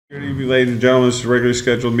Good evening, ladies and gentlemen. This is a regularly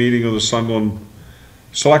scheduled meeting of the Sunderland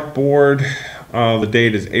Selectboard. The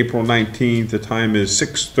date is April 19th. The time is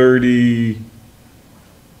 6:32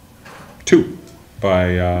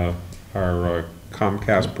 by our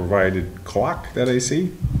Comcast provided clock that I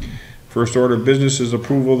see. First order of business is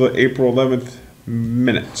approval of the April 11th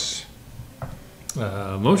minutes.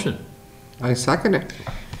 Motion. I second it.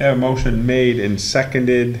 Have a motion made and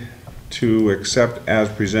seconded to accept as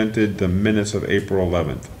presented the minutes of April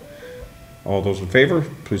 11th. All those in favor,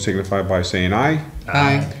 please signify by saying aye.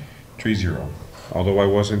 Aye. 3-0. Although I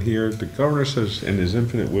wasn't here, the governor says, in his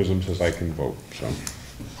infinite wisdom, says I can vote, so.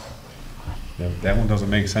 That one doesn't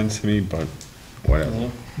make sense to me, but whatever.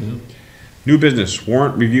 Yeah. New business,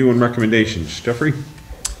 warrant review and recommendations. Jeffrey?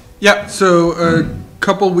 Yeah, so a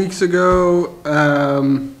couple weeks ago,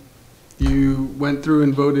 you went through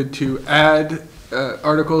and voted to add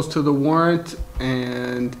articles to the warrant,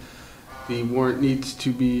 and the warrant needs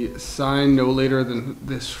to be signed no later than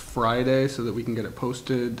this Friday so that we can get it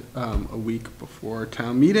posted a week before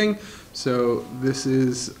town meeting. So this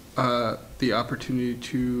is the opportunity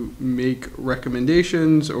to make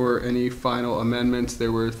recommendations or any final amendments.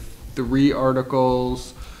 There were 3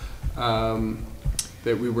 articles that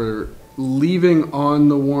we were leaving on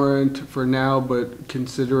the warrant for now, but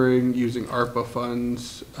considering using ARPA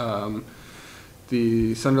funds.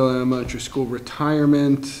 The Sunderland Elementary School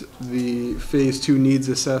retirement, the Phase 2 needs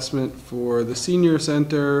assessment for the senior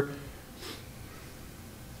center,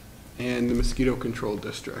 and the mosquito control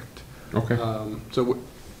district. Okay. So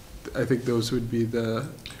I think those would be the...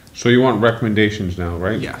 So you want recommendations now,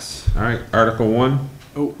 right? Yes. All right, Article 1.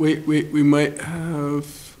 Oh, wait, we might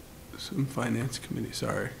have some finance committee,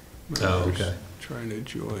 sorry. Oh, okay. Trying to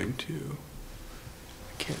join too.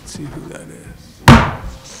 I can't see who that is.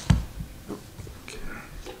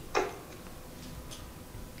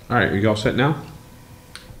 All right, you all set now?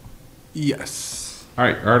 Yes. All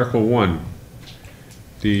right, Article 1.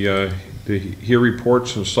 The hear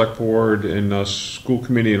reports of Select Board and School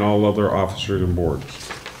Committee and all other officers and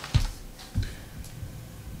boards.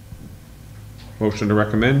 Motion to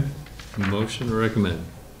recommend? Motion to recommend.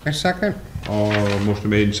 I second. Motion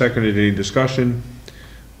made and seconded. Any discussion?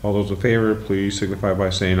 All those in favor, please signify by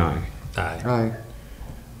saying aye. Aye. Aye.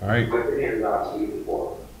 All right.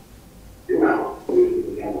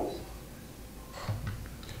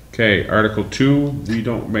 Okay, Article 2, we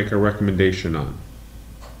don't make a recommendation on.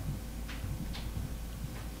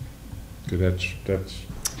 Because that's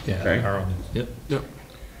Yeah. Okay. Our own. Yep. Yep.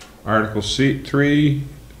 Article 3,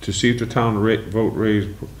 to see if the town vote raise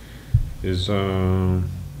is,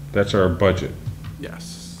 that's our budget.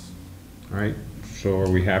 Yes. All right, so are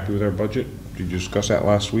we happy with our budget? Did you discuss that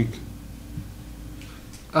last week?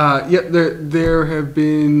 Yeah, there have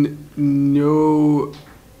been no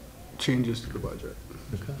changes to the budget.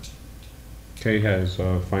 Okay. Okay, has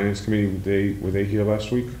Finance Committee, were they here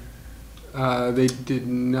last week? They did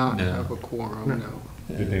not No. have a quorum, no.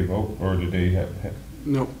 Did they vote, or did they have?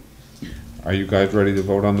 Nope. Are you guys ready to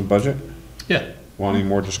vote on the budget? Yeah. Want any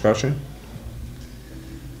more discussion?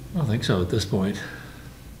 I don't think so at this point.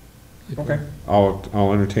 Okay.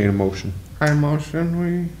 I'll entertain a motion. I motion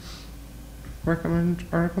we recommend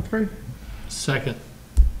Article 3. Second.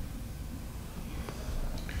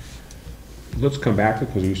 Let's come back to it,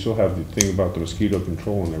 because we still have the thing about the mosquito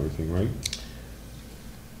control and everything, right?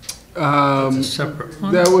 It's a separate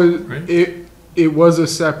one. That was, right? it was a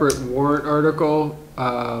separate warrant article,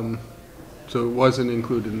 so it was not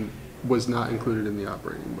included in the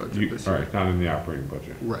operating budget this All year. right, not in the operating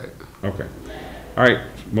budget. Right. Okay. All right,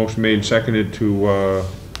 motion made and seconded to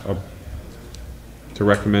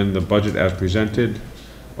recommend the budget as presented.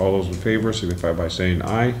 All those in favor signify by saying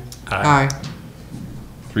aye. Aye.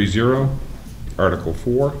 3-0. Article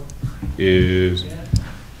 4 is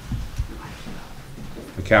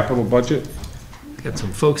the capital budget. Got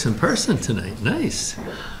some folks in person tonight. Nice.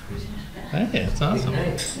 Hey, that's awesome. The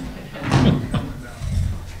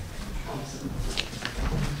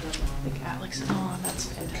Alex is on, that's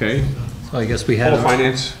fantastic. Okay. So I guess we had. Hello,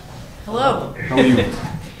 Finance. Hello. How are you?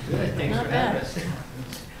 Not bad.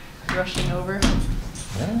 Rushing over.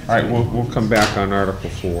 All right, we'll come back on Article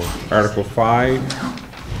 4. Article 5,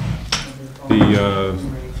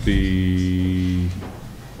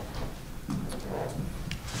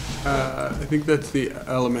 I think that's the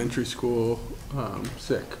elementary school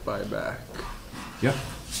sick buyback. Yep.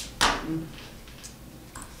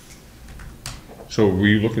 So were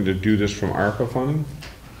you looking to do this from ARPA funding?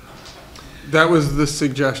 That was the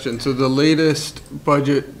suggestion. So the latest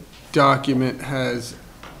budget document has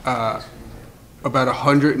about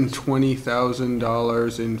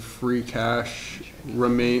 $120,000 in free cash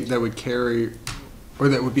that would carry or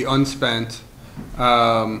that would be unspent,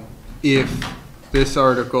 if this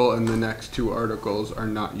article and the next two articles are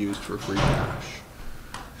not used for free cash.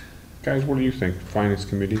 Guys, what do you think? Finance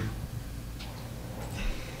committee?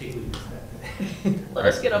 Let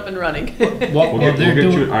us get up and running. Well, We'll they're get you,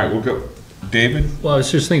 doing, all right, we'll go. David? well, I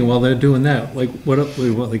was just thinking, while they're doing that, like,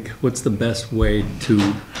 what's the best way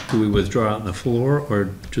to, do we withdraw it on the floor or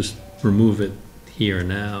just remove it here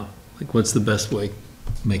now? Like, what's the best way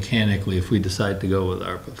mechanically if we decide to go with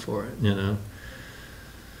ARPA for it, you know?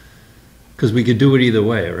 Because we could do it either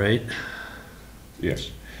way, right?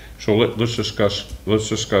 Yes. So let's discuss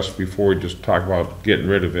before we just talk about getting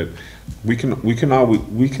rid of it. We can at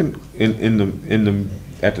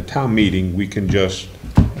the town meeting, we can just,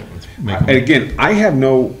 and again, I have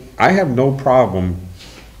no problem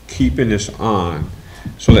keeping this on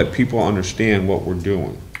so that people understand what we're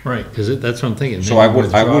doing. Right, because that's what I'm thinking. So Maybe I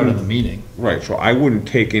withdraw it in wouldn't- the meeting. Right, so I wouldn't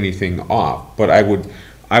take anything off, but I would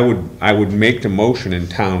make the motion at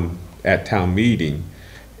town meeting,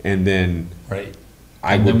 and then Right.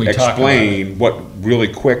 I And then would we talk about explain what, really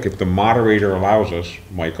quick, if the moderator allows us,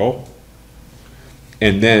 Michael.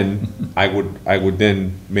 And then I would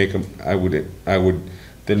then make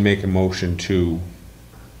a motion to,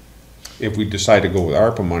 if we decide to go with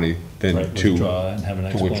ARPA money, then Right, to withdraw and have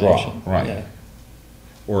an to withdraw, explanation. right. Yeah.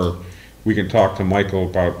 Or we can talk to Michael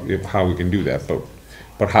about how we can do that,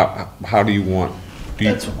 but how do you want,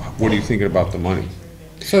 what are you thinking about the money?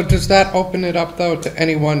 So does that open it up, though, to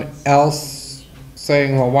anyone else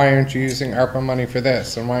saying, well, why aren't you using ARPA money for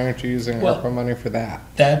this, and why aren't you using Well- ARPA money for that?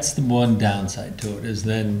 That's the one downside to it, is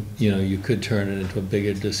then, you know, you could turn it into a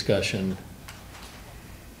bigger discussion,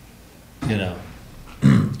 you know.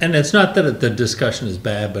 And it's not that the discussion is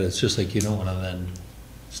bad, but it's just like you don't want to then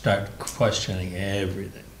start questioning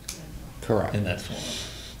everything Correct. in that form,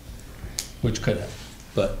 which could have.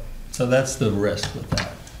 But, so that's the risk with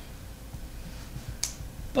that.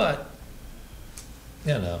 But,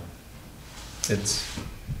 you know, it's,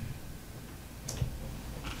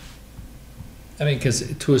 I mean,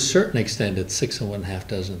 because to a certain extent, it's 6 and 1/2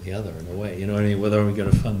 dozen the other in a way, you know what I mean? Whether we're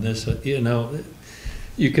gonna fund this, you know,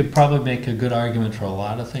 you could probably make a good argument for a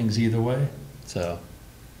lot of things either way, so.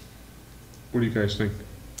 What do you guys think?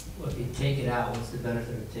 Well, if you take it out, what's the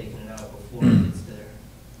benefit of taking it out before it's there?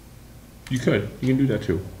 You can do that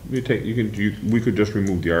too. We could just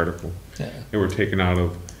remove the article. Yeah. And we're taken out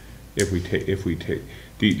of, if we take,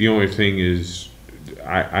 the only thing is,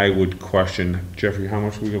 I would question, Jeffrey, how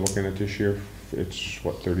much are we looking at this year? It's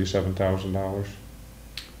what, $37,000?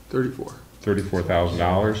 34.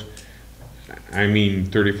 $34,000? I mean,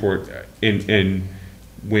 34, and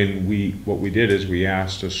what we did is we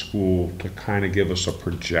asked the school to kind of give us a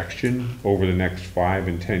projection over the next 5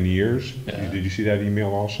 and 10 years. Yeah. Did you see that email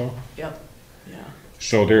also? Yep, yeah.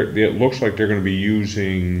 So it looks like they're gonna be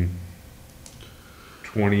using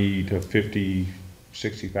 $20 to $50,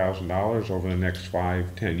 $60,000 over the next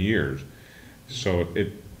 5, 10 years. So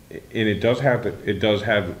it does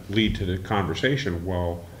lead to the conversation,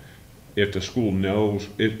 well, if the school knows,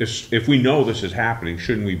 if we know this is happening,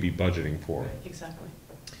 shouldn't we be budgeting for it? Exactly.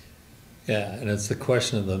 Yeah, and it's the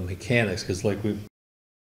question of the mechanics, because like we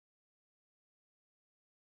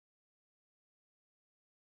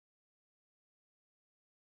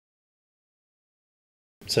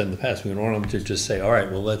said in the past, we want them to just say, all right,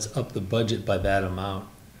 well, let's up the budget by that amount.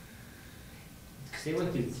 Because they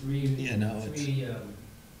went through three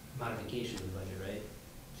modifications of the budget, right?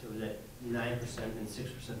 So it was at 9% and 6%,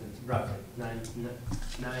 it's roughly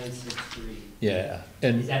 963. Yeah, Is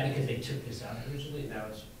and that because they took this out originally? Now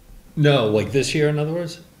it's, no, like this year, in other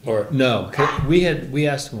words? Or, no, 'cause we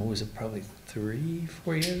asked them, what was it, probably 3,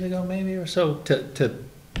 4 years ago maybe or so, to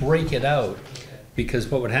break it out. okay. Because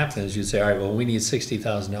what would happen is you'd say, all right, well, we need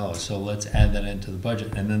 $60,000, so let's add that into the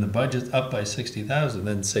budget. And then the budget's up by 60,000,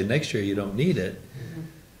 then say next year you don't need it.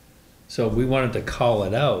 So we wanted to call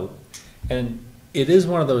it out. And it is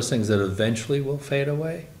one of those things that eventually will fade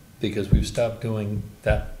away because we've stopped doing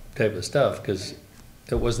that type of stuff because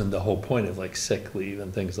it wasn't the whole point of like sick leave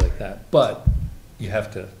and things like that. But you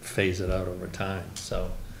have to phase it out over time,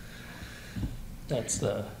 so that's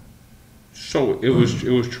the. So it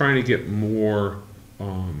was trying to get more,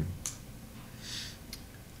 More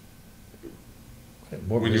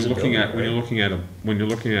when you're looking at, visibility, when you're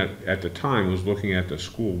looking at the time, was looking at the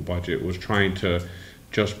school budget, was trying to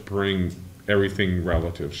just bring everything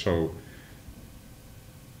relative, so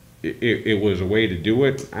it was a way to do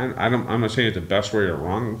it. I'm not saying it's the best way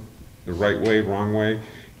or the right way, wrong way,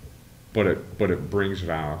 but it brings it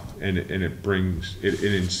out, and it brings it,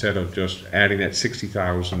 and instead of just adding that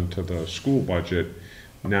 60,000 to the school budget,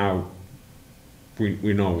 now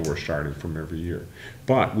we know we're starting from every year.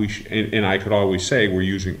 But and I could always say, we're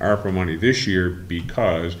using ARPA money this year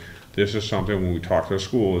because this is something, when we talk to the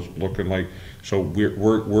school, it's looking like, so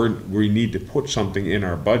we need to put something in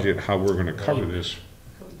our budget, how we're gonna cover this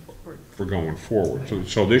for going forward.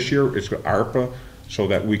 So this year, it's ARPA, so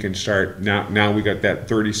that we can start, now we got that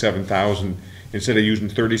 37,000, instead of using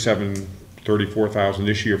 34,000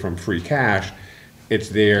 this year from free cash, it's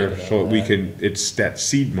there, so we can, it's that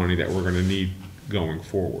seed money that we're gonna need going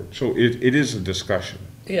forward. So it is a discussion.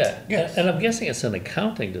 Yeah, Yes. and I'm guessing it's an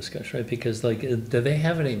accounting discussion, right? Because like, do they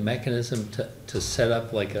have any mechanism to set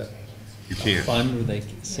up like a You can't. fund where they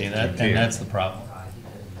can see that? can't. And that's the problem.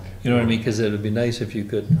 You know what I mean? Because it would be nice if you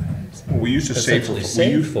could, Well, we used to save for, Essentially we used,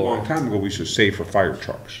 save a for long it. time ago, we used to save for fire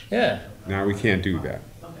trucks. yeah, Now we can't do that,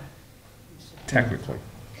 technically.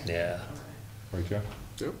 yeah. Right, Jeff?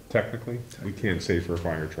 Yep. Technically, we can't save for a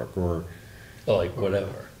fire truck, or, Or like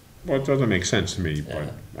whatever. well, it doesn't make sense to me,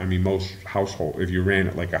 but, I mean, most household, if you ran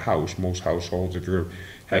it like a house, most households, if you're,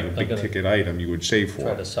 have a Right, big they're gonna ticket item, you would save Try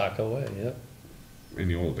for to it sock away, yeah. in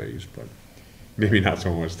the old days, but maybe not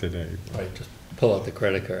so much today. Right, just pull out the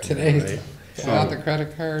credit card. Today. Right? Fill out the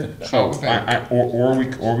credit card. So, call the bank.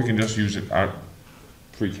 or we can just use it out,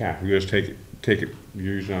 free cash, we just take it,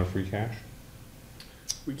 you're using it out of free cash?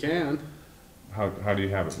 We can, How do you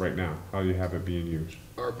have it right now? How do you have it being used?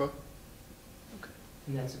 ARPA.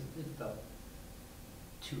 And that's about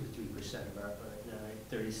 2 or 3% of ARPA right now, right?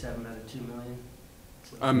 37 out of 2 million?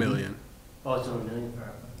 $1 million. Oh, it's only a million for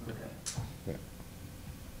ARPA, okay.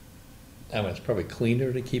 I mean, it's probably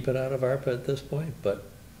cleaner to keep it out of ARPA at this point, but,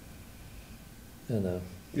 you know,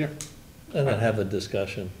 Yeah. and then have a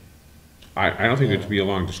discussion. I don't think it'd be a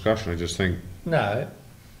long discussion, I just think, No,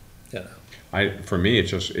 you know, for me,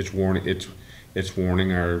 it's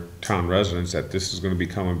warning our town residents that this is gonna be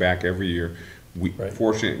coming back every year. Right.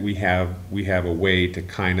 Fortunately, we have a way to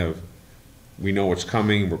kind of, we know it's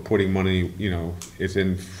coming, we're putting money, you know, it's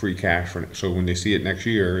in free cash for, so when they see it next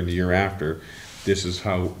year and the year after, this is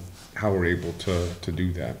how we're able to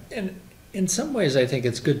do that. and in some ways, I think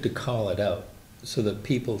it's good to call it out so that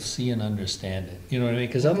people see and understand it. You know what I mean?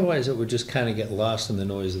 Because otherwise, it would just kind of get lost in the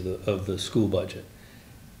noise of the school budget.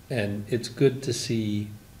 And it's good to see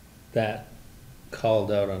that called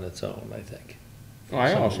out on its own, I think. Well,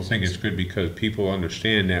 I also think it's good because people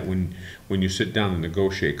understand that when you sit down and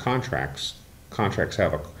negotiate contracts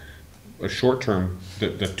have a short term, the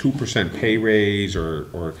 2% pay raise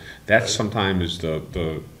or that sometimes is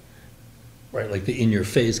the Right, like the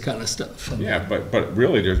in-your-face kind of stuff. yeah, but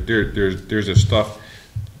really there's a stuff,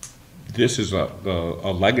 this is a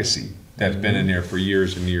legacy that's been in there for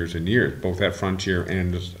years and years and years, both at Frontier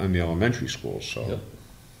and the elementary schools, so. Yep.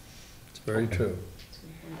 It's very true.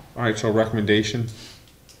 All right, so recommendation,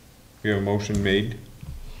 we have a motion made,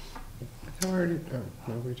 I already, oh,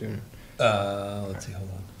 no, we didn't. Let's see, hold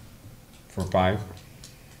on. for 5.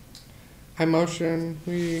 I motion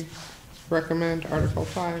we recommend Article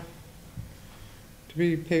 5 to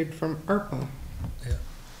be paid from ARPA.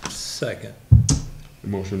 Second.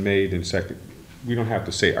 Motion made and second, we don't have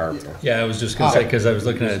to say ARPA. Yeah, I was just gonna say, because I was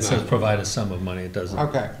looking at it, it says provide a sum of money, it doesn't,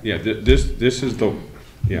 Okay, Yeah, this is the, you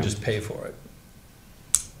yeah, just pay for it.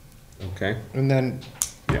 okay, and then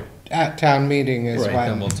yeah. at town meeting is Right,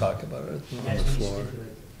 then when, we'll talk about it on That's the when you floor.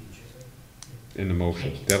 stipulate the future. In the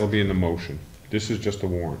motion, that'll be in the motion. This is just a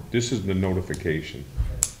warrant, this is the notification.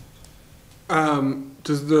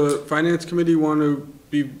 Does the finance committee want to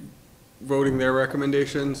be voting their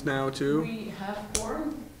recommendations now too? We have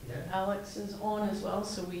quorum. Yeah. Alex is on as well,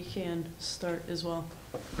 so we can start as well.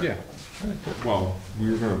 Yeah. Well, we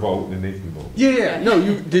were gonna vote and then they can vote. Yeah,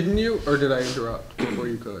 no, didn't you, or did I interrupt before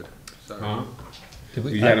you could? Sorry. Huh? Did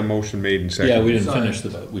We had a motion made and seconded. Yeah, we didn't Sorry. finish the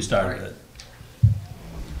vote, we started it.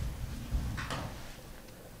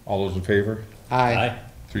 All those in favor? aye.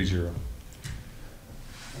 3-0.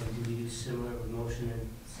 And do we do similar with motion and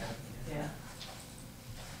second? Yeah.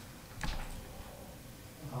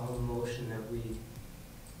 I'll motion that we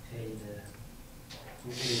pay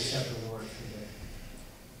we accept the warrant for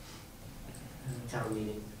the town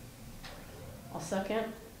meeting. I'll second.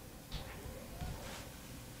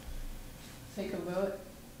 Take a vote.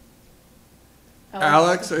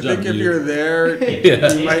 Alex, I think if you. you're there,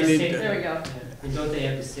 Yeah. you might need There we to. go. Yeah. And don't they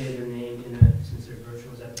have to say their name in a, since they're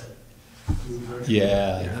virtual, is that the new virtual?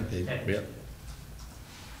 Yeah, I think they, Technically. yeah.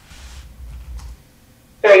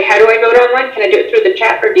 Sorry, how do I vote online? Can I do it through the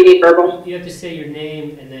chat or do you need verbal? You have to say your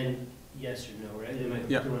name and then yes or no, right? They might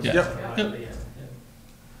Yeah. do it Yeah. separately, but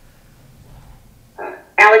yeah.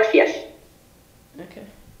 Alex, yes. Okay.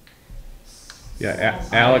 Yeah,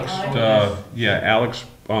 Alex, Aye. Alex,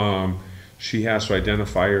 she has to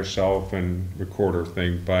identify herself and record her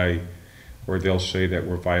thing by, or they'll say that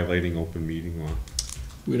we're violating open meeting law.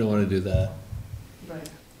 We don't wanna do that. Right.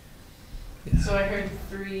 Yeah. So I heard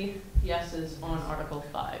 3 yeses on Article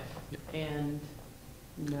 5 and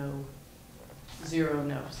 0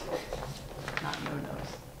 no's. Not no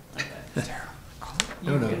no's. Okay.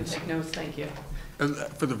 No You can no's. take no's, thank you.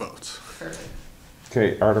 For the votes. Perfect.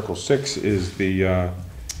 Okay, Article 6 is the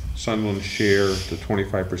Sunderland share, the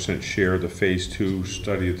 25% share of the Phase 2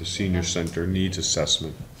 study of the senior center needs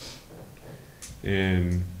assessment.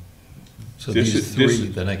 And, So This these is- this three,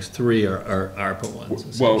 is- the next 3 are ARPA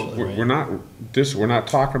ones well, essentially, right? we're not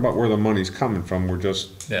talking about where the money's coming from, we're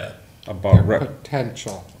just Yeah, about,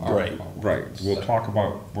 Potential. Right. right, we'll talk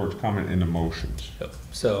about where it's coming in the motions. yep.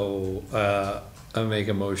 So, I make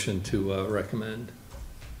a motion to, recommend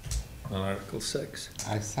on Article 6.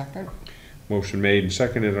 I second. Motion made and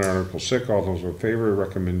seconded on Article 6, all those in favor,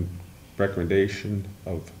 recommendation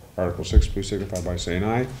of Article 6, please signify by saying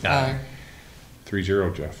aye. Aye.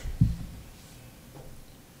 3-0, Jeff.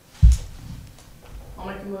 I'll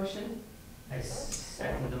make a motion I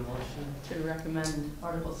second the motion. to recommend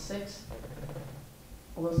Article 6.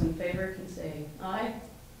 All those in favor can say aye.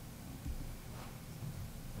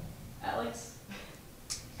 Alex?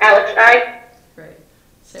 Alex, aye. Great.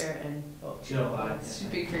 Sarah and, Joe, aye.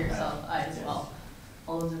 speak for yourself, aye as well.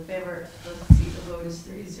 All those in favor, let's see, the vote is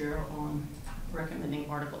 3-0 on recommending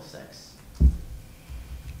Article 6.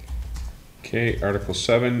 Okay, Article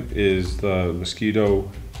 7 is the Mosquito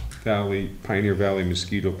Valley, Pioneer Valley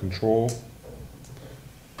Mosquito Control.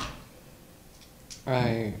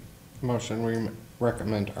 I motion we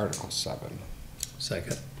recommend Article 7.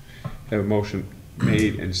 Second. Have a motion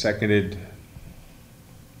made and seconded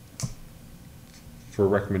for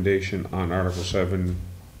recommendation on Article 7,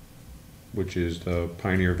 which is the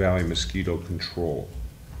Pioneer Valley Mosquito Control.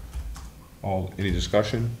 Any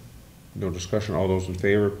discussion? No discussion, all those in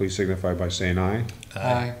favor, please signify by saying aye.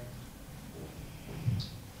 Aye.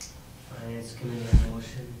 Finance Committee, a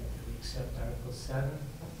motion that we accept Article 7.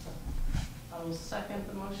 I will second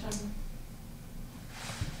the motion.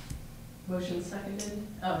 Motion seconded,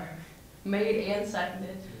 made and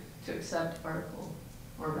seconded to accept Article,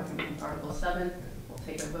 or recommend Article 7. We'll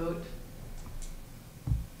take a vote.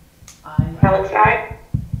 Aye. Alex, aye.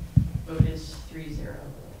 Vote is 3-0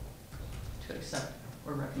 to accept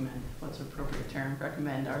or recommend. What's the appropriate term?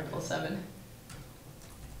 Recommend Article 7.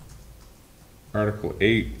 Article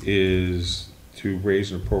 8 is to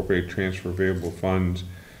raise and appropriate transfer available funds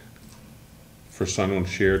for Sunderland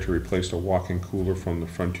share to replace the walk-in cooler from the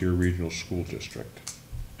Frontier Regional School District.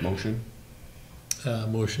 Motion?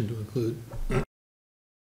 Motion to include.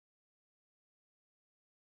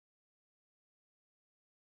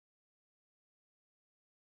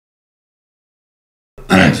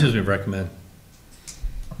 Excuse me, recommend.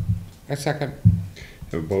 I second.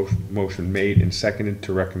 Have a motion made and seconded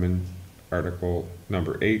to recommend Article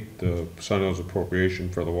number 8, the Sunderland's appropriation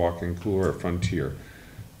for the walk-in cooler at Frontier.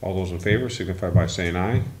 All those in favor signify by saying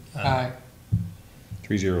aye. Aye.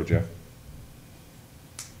 3-0, Jeff.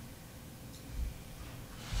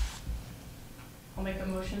 I'll make a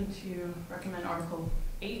motion to recommend Article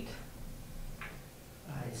 8.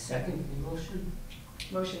 I second the motion.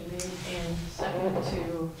 Motion made and seconded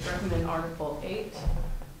to recommend Article 8.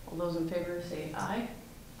 All those in favor say aye.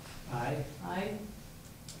 Aye. Aye.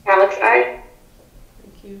 Alex, aye.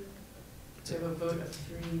 Thank you. So we have a vote of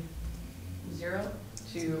 3-0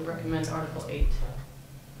 to recommend Article 8.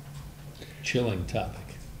 Chilling topic.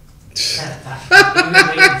 Oh,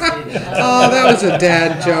 that was a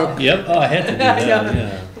dad joke. Yep, oh, I had to do that,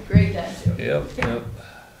 yeah. Great dad joke. Yep, yep.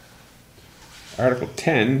 Article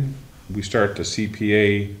 10, we start the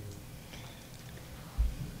CPA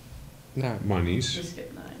No. monies. We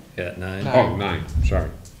skipped 9. Yeah, 9. No. Oh, 9, sorry.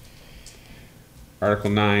 Article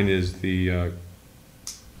 9 is the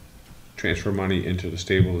transfer money into the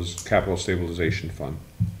capital stabilization fund.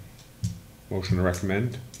 Motion to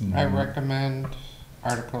recommend. I recommend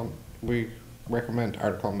we recommend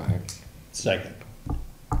Article 9. Second.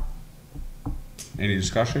 Any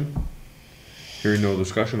discussion? Hearing no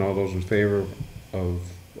discussion, all those in favor of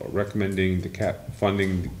recommending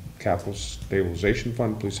funding the capital stabilization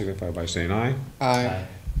fund, please signify by saying aye. Aye.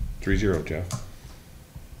 3-0, Jeff.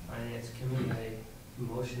 Finance Committee, I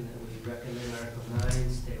motion that we recommend Article 9,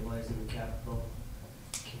 stabilizing the capital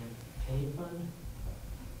campaign fund.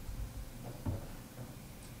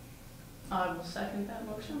 I will second that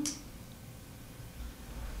motion.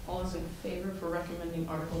 All those in favor for recommending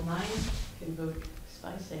Article 9 can vote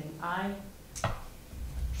by saying aye. Aye.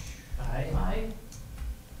 Aye.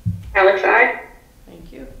 Alex, aye.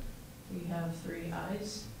 Thank you. We have 3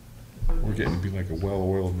 ayes. We're getting to be like a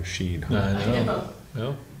well-oiled machine, huh? I know,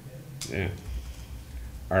 no, Yeah.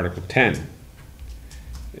 Article 10.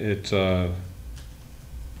 It's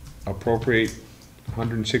appropriate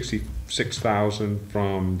 $166,000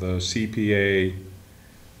 from the CPA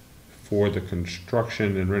for the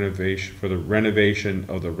construction and renovation, for the renovation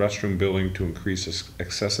of the restroom building to increase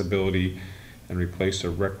accessibility and replace the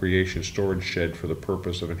recreation storage shed for the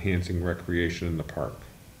purpose of enhancing recreation in the park.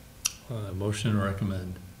 motion to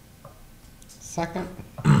recommend. Second?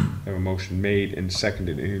 Have a motion made and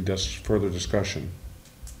seconded. Any further discussion?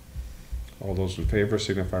 All those in favor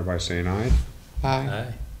signify by saying aye. Aye.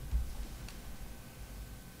 Aye.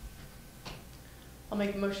 I'll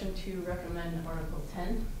make a motion to recommend Article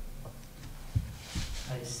 10.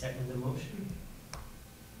 I second the motion.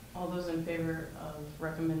 All those in favor of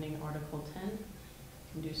recommending Article 10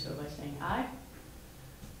 can do so by saying aye.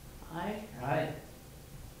 Aye. Aye.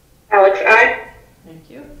 Alex, aye. Thank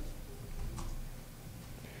you.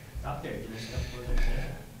 Out there, doing stuff for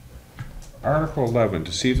the Article 11,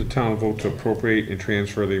 to see if the town will vote to appropriate and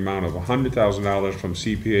transfer the amount of $100,000 from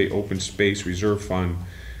CPA Open Space Reserve Fund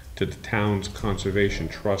to the town's conservation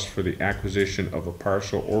trust for the acquisition of a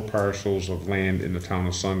parcel or parcels of land in the town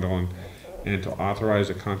of Sunderland, and to authorize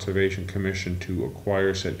the Conservation Commission to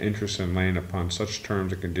acquire said interest in land upon such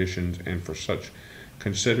terms and conditions and for such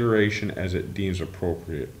consideration as it deems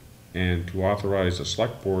appropriate, and to authorize the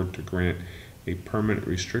Selectboard to grant a permanent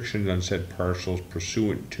restriction on said parcels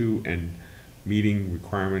pursuant to and meeting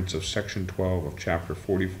requirements of Section 12 of Chapter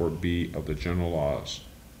 44B of the General Laws.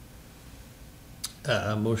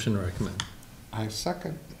 Motion to recommend. I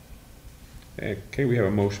second. Okay, we have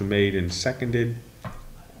a motion made and seconded.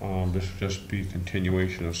 This will just be a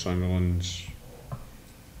continuation of Sunderland's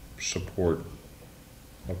support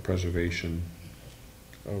of preservation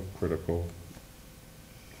of critical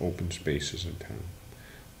open spaces in town.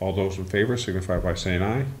 All those in favor signify by saying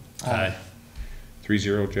aye. Aye.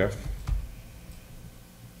 3-0, Jeff.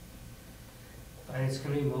 Finance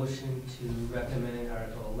Committee motion to recommend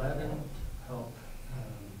Article 11, help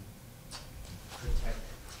protect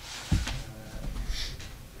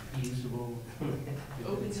usable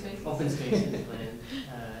Open spaces. open spaces land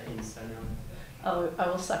in Sunderland. I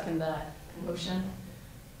will second that motion.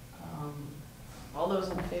 All those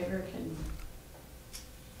in favor can,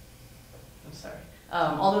 I'm sorry.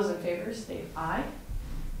 All those in favor state aye.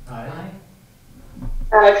 Aye.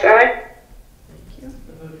 Alex, aye. Thank you.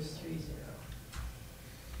 The vote is 3-0.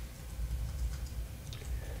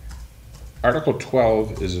 Article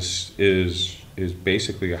 12 is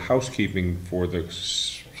basically a housekeeping for the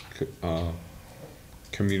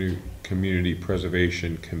Community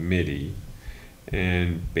Preservation Committee,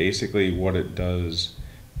 and basically what it does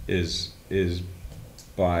is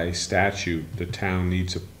by statute the town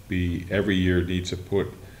needs to be every year needs to put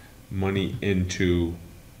money into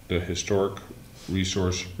the Historic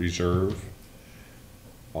Resource Reserve.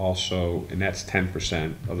 Also, and that's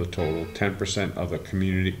 10% of the total. 10% of the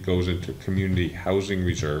community goes into Community Housing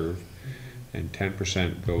Reserve, and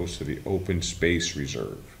 10% goes to the Open Space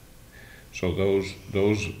Reserve. So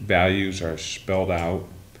those values are spelled out,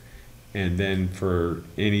 and then for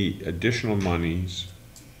any additional monies,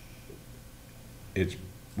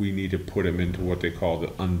 we need to put them into what they call the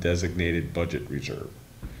undesignated budget reserve.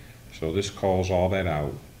 So this calls all that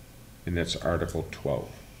out, and that's Article 12.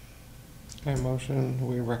 I motion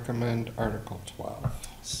we recommend Article 12.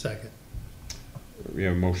 Second. We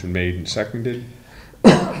have a motion made and seconded.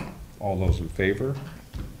 All those in favor?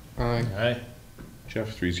 Aye. Aye.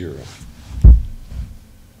 Jeff, 3-0.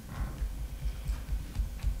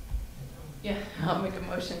 Yeah, I'll make a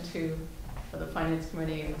motion for the Finance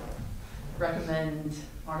Committee, recommend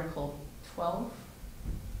Article 12.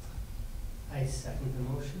 I second the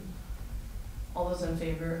motion. All those in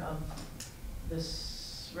favor of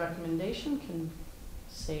this recommendation can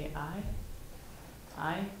say aye.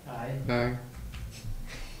 Aye. Aye. Aye.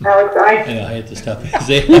 Alex, aye. I know, I had to stop and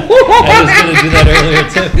say, I was gonna do that earlier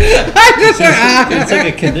too. I just said aye. It's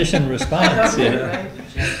like a conditioned response, you know? Right?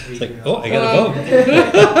 Jeff, It's like, 3-0. oh, I gotta vote.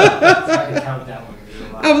 So I can count that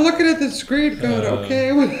one. I'm looking at the screen going,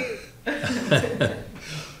 okay.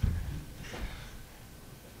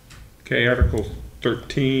 Okay, Article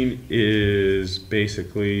 13 is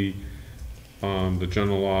basically the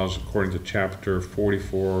general laws according to Chapter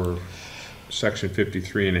 44, Section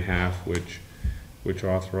 53.5, which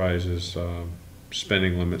authorizes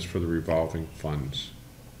spending limits for the revolving funds.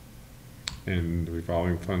 And the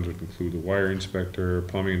revolving funds would include the wire inspector,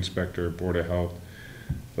 plumbing inspector, board of health,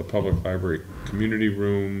 the public library community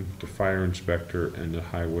room, the fire inspector, and the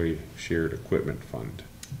highway shared equipment fund.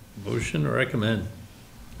 Motion to recommend.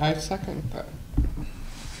 I second that.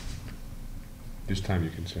 This time you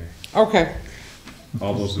can say. Okay.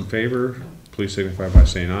 All those in favor, please signify by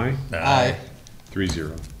saying aye. Aye.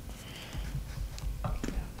 3-0.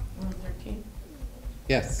 13.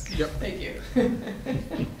 Yes. Thank you.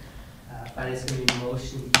 Finance Committee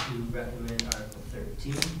motion to recommend Article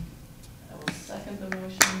 13. I will second the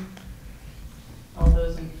motion. All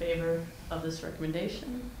those in favor of this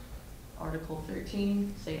recommendation, Article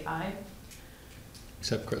 13, say aye.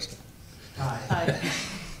 Except Krista. Aye.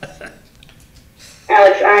 Aye.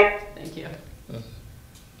 Alex, I. Thank you.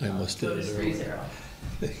 I almost did Vote it is earlier.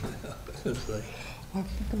 3-0. It's like, I'm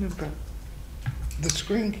thinking about, the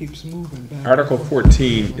screen keeps moving back. Article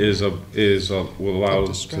 14 will allow the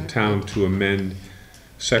Distracted. town to amend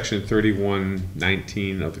Section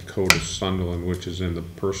 3119 of the Code of Sunderland, which is in the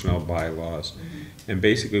personnel bylaws. And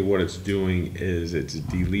basically what it's doing is it's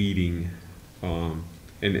deleting, and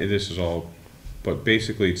this is all, but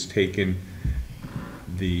basically it's taken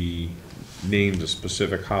the names of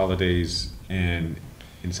specific holidays, and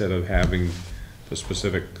instead of having the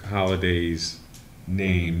specific holidays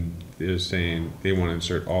named, they're saying they want to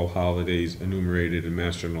insert all holidays enumerated in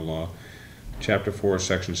Mass General Law, Chapter 4,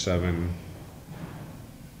 Section 7,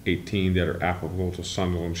 18 that are applicable to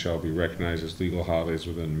Sunderland shall be recognized as legal holidays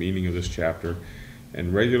within the meaning of this chapter,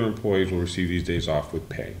 and regular employees will receive these days off with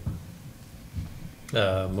pay.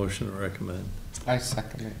 motion to recommend. I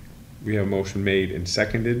second it. We have a motion made and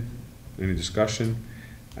seconded. Any discussion?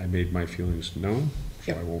 I made my feelings known,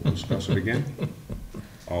 so I won't discuss it again.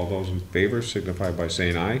 All those in favor signify by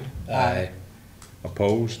saying aye. Aye.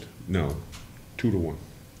 Opposed? No. 2-1.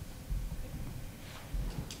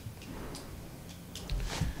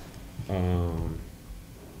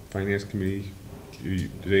 Finance Committee, do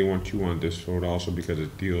they want you on this vote also because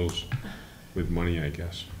it deals with money, I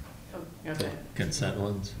guess? Oh, okay. Consent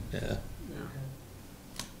ones, yeah.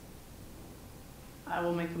 I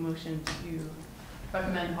will make a motion to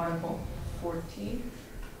recommend Article 14.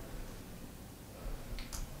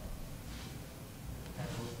 I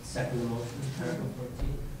will second the motion, Article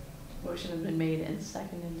 14. Motion has been made and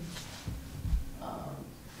seconded.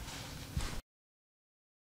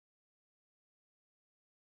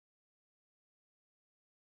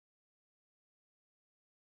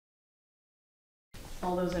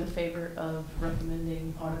 All those in favor of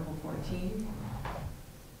recommending Article 14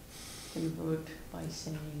 can vote by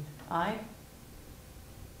saying aye.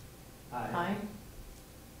 Aye.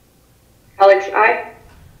 Alex, I.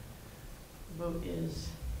 Vote is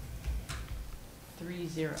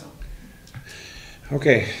 3-0.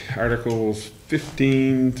 Okay, Articles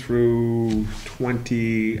 15 through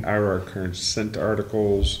 20 are our consent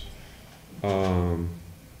articles.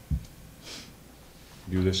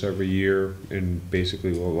 Do this every year and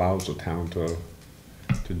basically allows the town to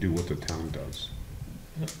do what the town does.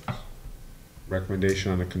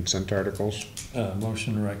 Recommendation on the consent articles.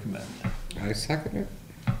 Motion to recommend. I second it.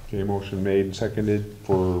 Okay, motion made and seconded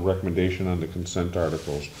for recommendation on the consent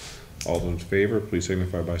articles. All those in favor, please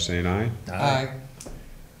signify by saying aye. Aye.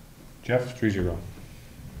 Jeff, 3-0.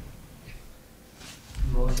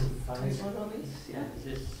 Motion Can we finance. vote on these? Yeah. Is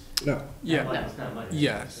this? No. Yeah. Money, it's not money.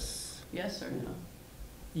 Yes. Yes or no?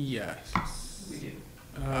 Yes. We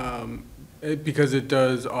do. Because it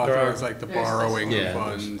does authorize are- like the There's borrowing of Yeah,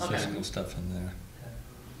 funds. there's Okay. fiscal stuff in there.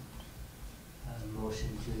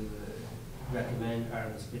 Motion to recommend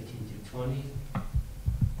Articles 15 through 20.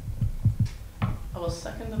 I will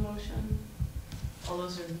second the motion. All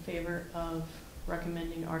those in favor of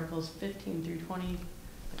recommending Articles 15 through 20,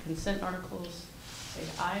 the consent articles, say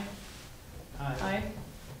aye. Aye.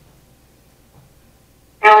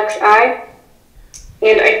 Alex, I.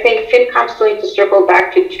 And I think FinCom still needs to circle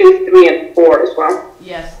back to 2, 3, and 4 as well.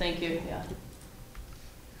 Yes, thank you, yeah.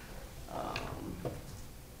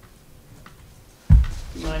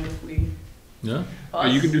 Do you mind if we? Yeah?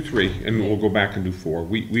 You can do 3 and we'll go back and do 4.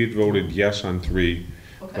 We had voted yes on 3,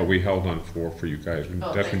 but Okay. we held on 4 for you guys.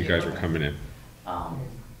 Oh, That's when thank you guys you. were coming in.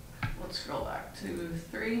 Let's scroll back to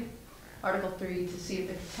 3. Article 3, to see if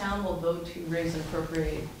the town will vote to raise and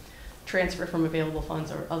appropriate, transfer from available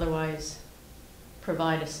funds, or otherwise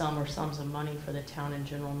provide a sum or sums of money for the town and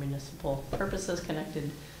general municipal purposes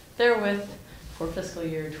connected therewith for fiscal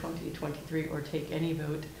year 2023, or take any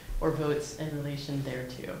vote or votes in relation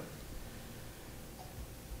thereto.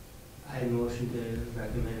 I motion to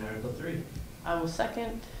recommend Article 3. I will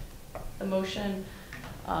second the motion.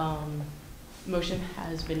 Motion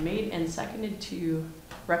has been made and seconded to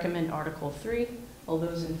recommend Article 3. All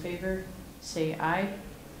those in favor, say aye.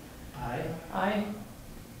 Aye. Aye.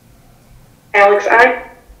 Alex,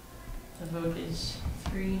 I. The vote is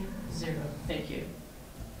 3-0. Thank you.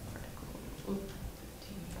 Article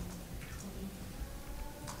 15,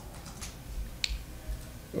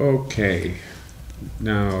 Okay,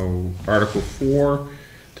 now, Article 4,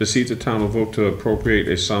 to see if the town will vote to appropriate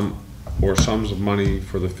a sum or sums of money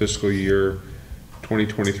for the fiscal year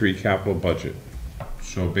 2023 capital budget.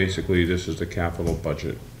 So basically, this is the capital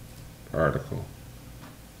budget article.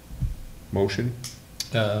 Motion?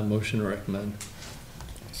 Motion to recommend.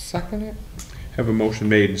 Second it? Have a motion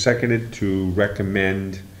made and seconded to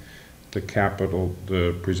recommend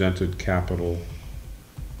the presented capital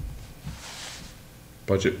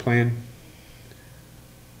budget plan.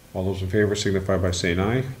 All those in favor signify by saying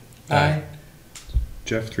aye. Aye.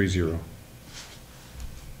 Jeff, 3-0.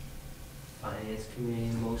 Finance Committee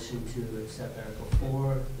motion to accept Article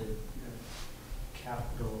 4, the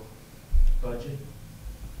capital budget.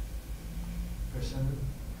 Percent.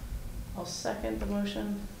 I'll second the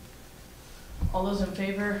motion. All those in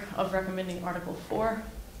favor of recommending Article 4,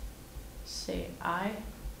 say aye.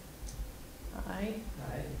 Aye.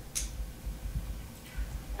 Aye.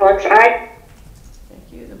 Alex, aye.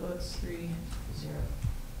 Thank you. The vote's 3-0.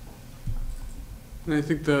 And I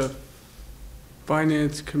think the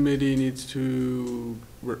Finance Committee needs to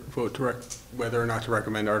vote to whether or not to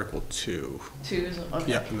recommend Article 2. 2 is,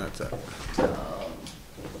 okay. Yep, and that's it.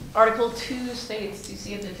 Article 2 states to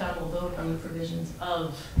see if the town will vote on the provisions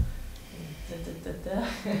of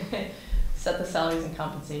set the salaries and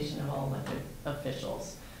compensation of all elected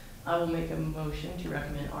officials. I will make a motion to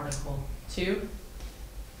recommend Article 2.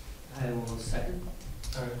 I will second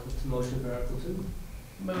motion for Article 2.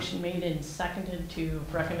 Motion made and seconded to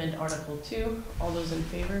recommend Article 2. All those in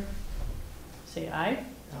favor, say aye.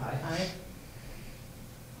 Aye. Aye.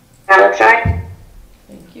 Alex, aye.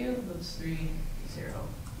 Thank you. Votes 3-0.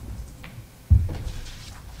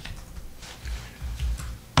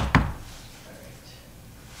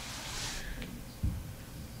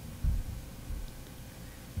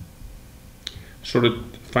 So the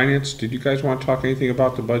finance, did you guys want to talk anything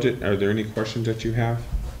about the budget? Are there any questions that you have?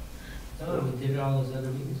 No, we did all those other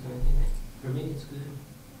meetings, and I think, for me, it's good.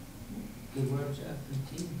 Good work, Jeff,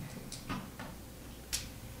 and team.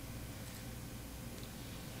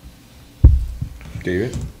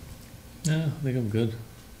 David? Yeah, I think I'm good.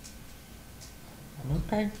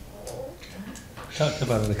 Okay. Talked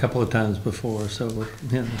about it a couple of times before, so,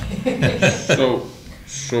 you know.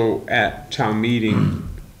 So at town meeting,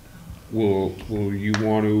 will you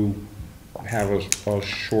want to have a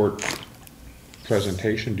short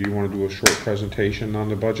presentation? Do you want to do a short presentation on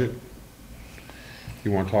the budget?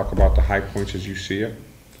 You want to talk about the high points as you see it?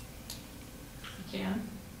 You can.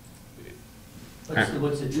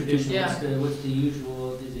 What's the tradition, Yeah. what's the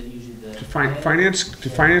usual, is it usually the? The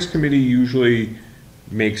finance committee usually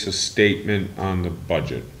makes a statement on the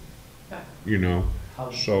budget, Okay. you know?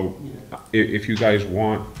 How- So yeah. if you guys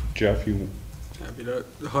want, Jeff, you, Happy to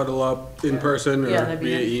huddle up in person Yeah, or that'd be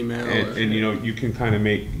via good. email. and you know, you can kind of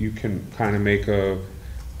make a,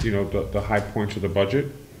 you know, the high points of the budget.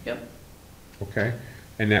 Yep. Okay,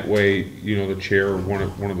 and that way, you know, the chair or one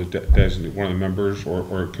of the designated, one of the members,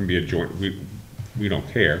 or it can be a joint, we don't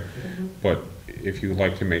care. Mm-hmm. But if you would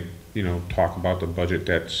like to make, you know, talk about the budget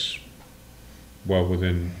that's well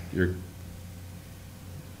within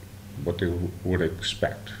what they would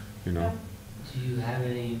expect, you know? Do you have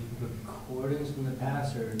any recordings from the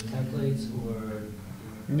past or templates or?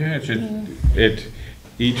 Yeah,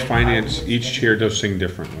 each chair does thing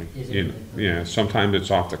differently. Is it You know, different? yeah, sometimes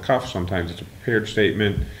it's off the cuff, sometimes it's a prepared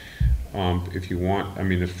statement. If you want, I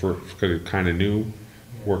mean, because it's kind of new,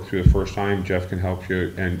 work through the first time, Jeff can help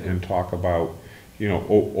you and talk about, you know,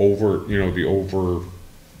 the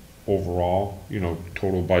overall, you know,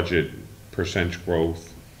 total budget, percent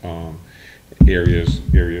growth, areas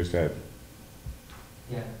that,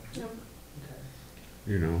 Yeah. Yep. Okay.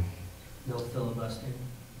 you know. No filibustering?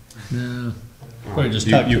 No. Or just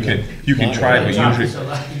talk You to can, the you can try, but moderator.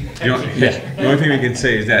 usually, the only thing we can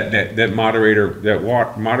say is that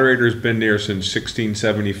moderator's been there since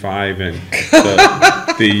 1675, and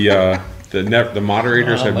the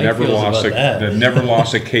moderators Wow, have Mike never feels lost about that. they've never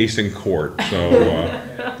lost a case in court, so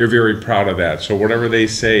they're very proud of that. So whatever they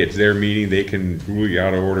say, it's their meeting, they can rule you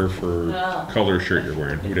out of order for Wow. color shirt you're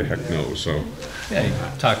wearing. Who the heck knows? So Yeah, you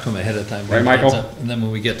talk to them ahead of time. Right, Michael? And then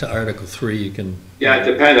when we get to Article 3, you can. Yeah,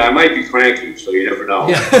 it depends. I might be cranky, so you never know.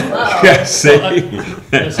 Wow. yeah, see.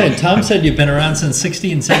 I was saying, Tom said you've been around since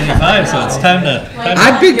 1675, so it's time to. Like,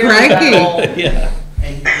 I'd be here's that cranky. whole- Yeah.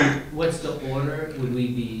 And what's the order? Would we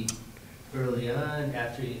be early on,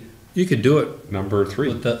 after you? You could do it Number 3.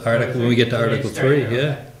 with the article, when we get to Article 3, yeah.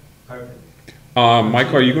 Okay, perfect.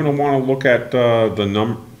 Michael, are you gonna wanna look at the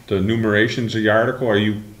numerations of the article? Are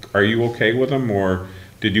you okay with them, or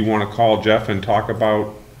did you wanna call Jeff and talk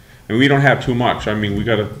about, and we don't have too much, I mean, we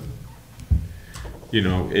gotta, You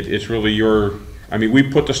know, it's really your, I mean, we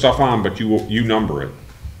put the stuff on, but you number it.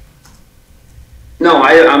 No,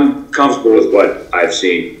 I'm comfortable with what I've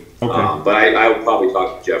seen. Okay. But I will probably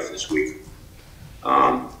talk to Jeff this week.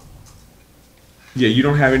 Yeah, you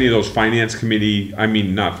don't have any of those finance committee, I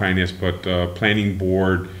mean, not finance, but planning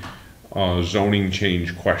board, zoning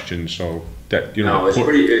change questions, so that, you know. No, it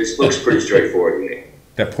looks pretty straightforward to me.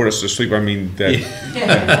 That put us to sleep, I mean,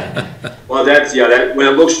 that, Well, when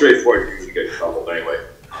it looks straightforward, you usually get in trouble anyway.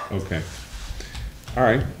 okay. All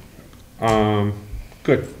right.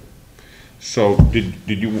 Good. So,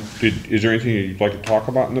 is there anything you'd like to talk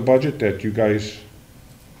about in the budget that you guys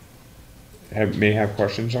may have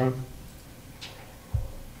questions on?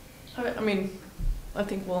 I mean, I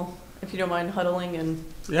think we'll, if you don't mind huddling and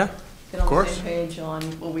Yeah, get on the course. same page on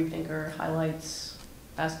what we think are highlights,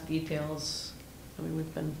 ask details. I mean,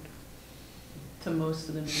 we've been to most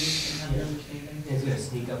of the meetings and have an understanding. It's gonna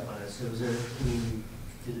sneak up on us, so is there, I mean,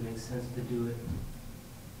 does it make sense to do it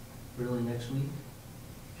early next week?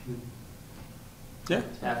 Yeah.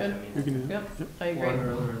 After, I Good. We mean, can do that. Yep, I agree.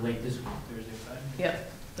 or late this week, Thursday, Friday.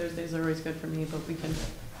 Yep, Thursdays are always good for me, but we can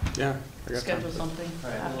Yeah, I got time. schedule something All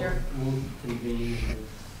right, after. we'll convene and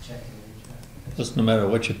check and recheck. Just no matter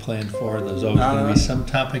what you plan for, there's always gonna be some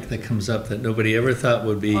topic that comes up that nobody ever thought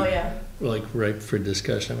would be Oh, yeah. like ripe for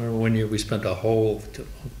discussion. I remember one year we spent a whole,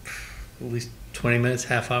 at least 20 minutes,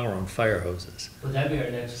 half hour on fire hoses. Would that be our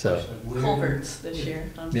next So- question? Where- Culverts this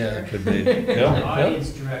year, I'm Yeah, sure. it could be. When the Yeah, audience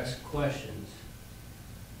directs questions,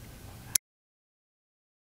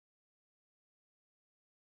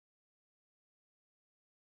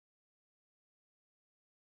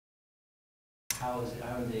 how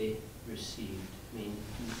are they received? I mean,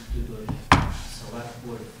 do you go to select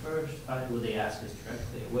board first? Would they ask us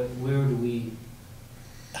directly? Where do we?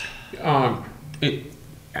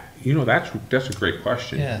 You know, that's a great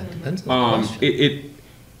question. yeah, depends on the question.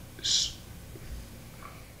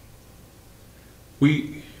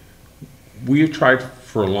 We have tried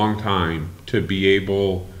for a long time to be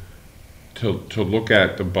able to look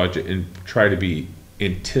at the budget and try to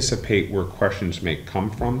anticipate where questions may come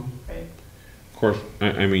from. Right. Of course,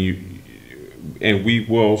 I mean, and we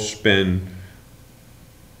will spend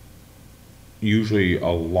usually a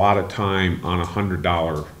lot of time on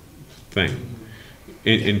 $100 thing.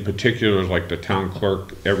 In particular, like the town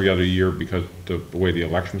clerk every other year because the way the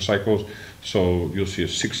election cycles. So you'll see a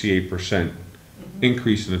 68%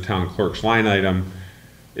 increase in the town clerk's line item.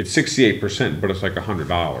 It's 68%, but it's like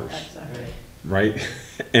 $100, Exactly. right?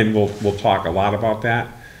 And we'll talk a lot about that.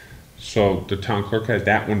 So the town clerk has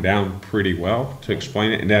that one down pretty well to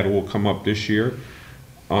explain it, and that will come up this year.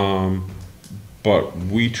 But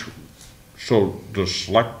so the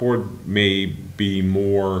select board may be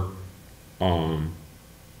more,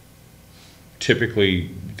 typically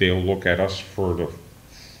they'll look at us for the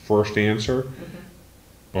first answer,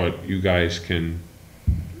 but you guys can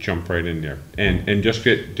jump right in there and just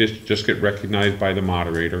get recognized by the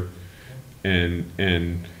moderator, and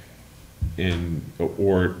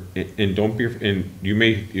don't be, and you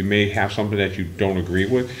may have something that you don't agree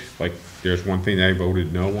with. Like there's one thing that I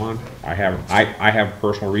voted no on. I have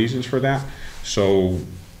personal reasons for that. So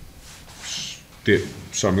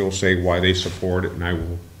somebody will say why they support it, and I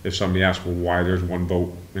will. If somebody asks, well, why there's one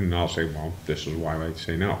vote, and I'll say, well, this is why I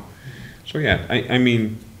say no. So yeah, I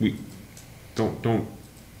mean,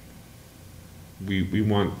 we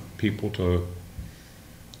want people to,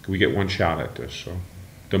 we get one shot at this, so.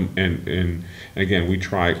 And again, we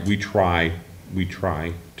try to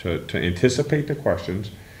anticipate the questions.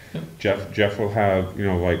 Yep. Jeff will have, you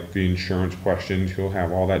know, like the insurance questions, he'll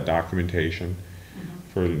have all that documentation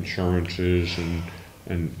for the insurances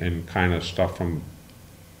and kind of stuff from,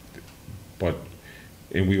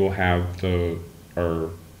 and we will have our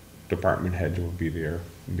department heads will be there,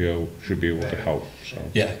 should be able to help, so.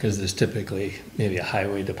 Yeah, because there's typically maybe a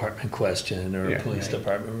highway department question or Yeah. a police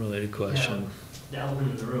department related question. The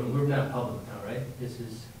elephant in the room, we're not public now, right? This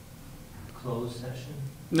is closed session?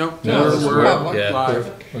 No, No, this is we're public. Yeah,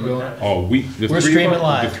 live. We're going, Oh, We're streaming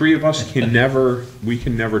live. The three of us can never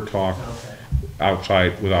talk Okay.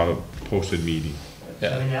 outside without a posted meeting.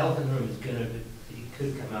 Yeah. I mean, the elephant in the room is gonna, it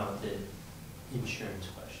could come out the insurance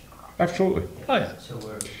question. Absolutely. oh yeah, So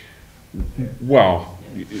we're, Well,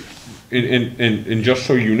 and just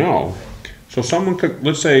so you know, so someone could,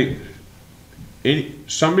 let's say,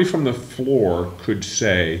 somebody from the floor could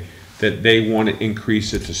say that they want to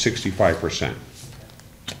increase it to 65%.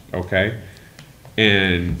 Okay?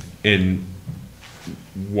 And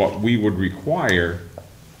what we would require,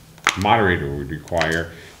 moderator would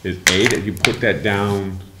require, is that you put that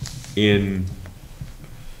down in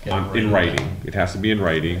writing. It has to be in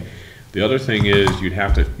writing. The other thing is, you'd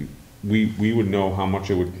have to, we would know how much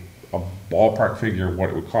it would, a ballpark figure of what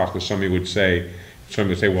it would cost, because somebody would say,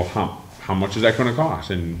 well, how much is that gonna cost?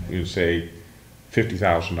 And you'd say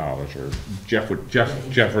 $50,000, or Jeff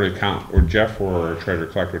would account, or Jeff or our treasurer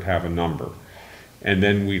collector would have a number. And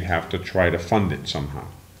then we'd have to try to fund it somehow.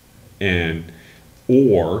 And,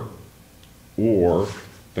 or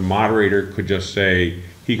the moderator could just say,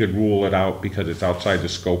 he could rule it out because it's outside the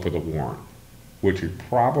scope of the warrant, which would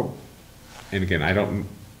probably, and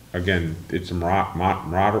again, it's a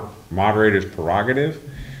moderator's prerogative,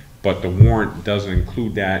 but the warrant doesn't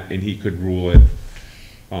include that, and he could rule it,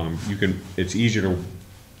 it's easier to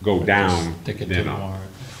go down Stick it to than the up.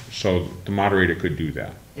 warrant. So the moderator could do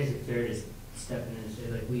that. Is it fair to step in and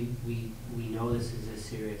say, like, we know this is a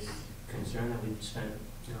serious concern, that we've spent,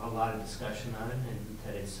 you know, a lot of discussion on it, and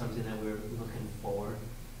that it's something that we're looking forward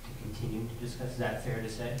to continue to discuss? Is that fair to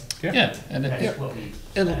say? Yeah, and That's what we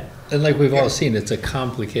And, said. and like we've all seen, it's a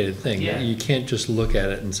complicated thing. Yeah. You can't just look at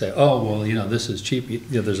it and say, oh, well, you know, this is cheap. You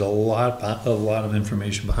know, there's a lot of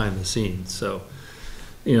information behind the scenes. So,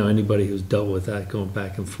 you know, anybody who's dealt with that, going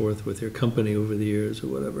back and forth with your company over the years or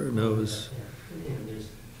whatever, knows. Yeah, and there's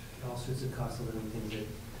all sorts of cost of living things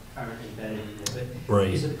that aren't embedded in it. But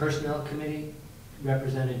Right. is the personnel committee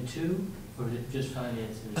represented too, or is it just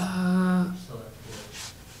finance and select board?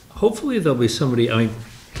 Hopefully there'll be somebody, I mean,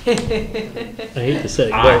 I hate to say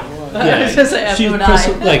it, but, I was gonna say, yeah. would I.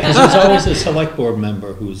 Like, 'cause there's always a select board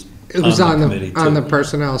member who's It was on the committee on the too.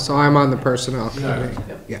 personnel, so I'm on the personnel committee.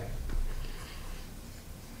 Yeah.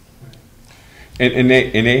 And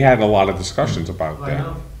they had a lot of discussions about Well, I that.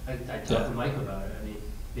 know, I talked to Mike about it, I mean,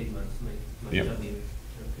 big Mike Yep. W, you know,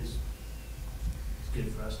 'cause it's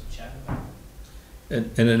good for us to chat about.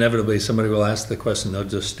 And inevitably, somebody will ask the question, they'll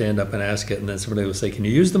just stand up and ask it, and then somebody will say, can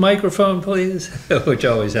you use the microphone, please? Which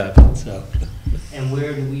always happens, so. And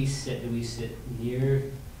where do we sit? Do we sit near?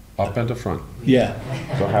 Up at the front. Yeah,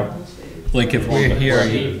 So have, like if we're here,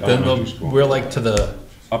 then we're like to the,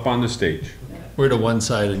 up on the stage. we're to one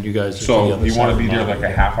side and you guys are to the So other you side. wanna of be the there monitor. like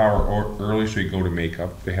a half hour or early, so you go to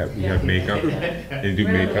makeup. We have makeup, and do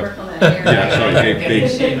We're gonna makeup. work on that hair. Yeah,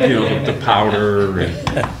 so they, you know, the powder and,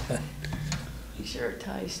 Make sure it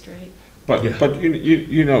ties straight. but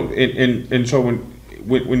you know, and so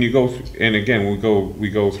when you go, and again, we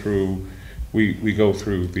go through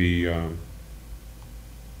the,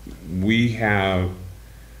 we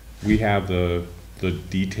have the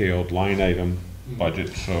detailed line item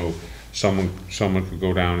budget, so someone could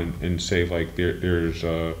go down and say, like, there's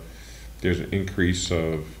an increase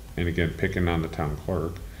of, and again, picking on the town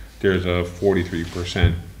clerk, there's a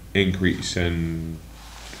 43% increase in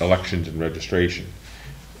elections and registration.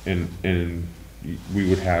 And we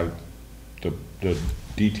would have the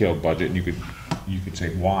detailed budget, and you could say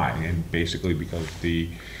why, and basically because the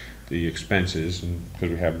expenses, and because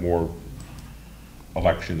we have more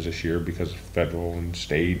elections this year because of federal and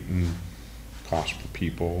state and cost for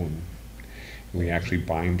people, and we actually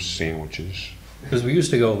buy them sandwiches. Because we used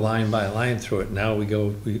to go line by line through it, now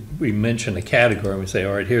we mention a category, and we say,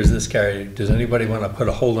 all right, here's this category, does anybody want to put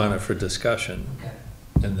a hold on it for discussion? Okay.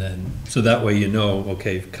 And then, so that way you know,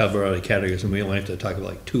 okay, cover all the categories, and we only have to talk about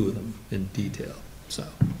like 2 of them in detail, so.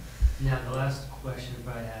 Now, the last question I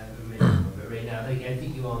probably have, or maybe a little bit right now, like, I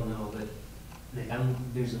think you all know, but like, I'm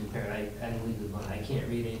visually impaired, I'm legally blind, I can't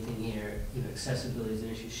read anything here, you know, accessibility is an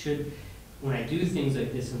issue. When I do things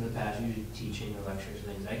like this in the past, usually teaching or lectures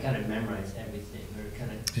and things, I kind of memorize everything, or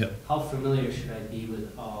kind of, Yep. how familiar should I be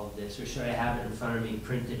with all of this, or should I have it in front of me,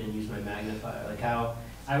 printed, and use my magnifier? Like, how,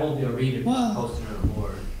 I won't be able to read it, Well- posted on a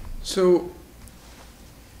board. So,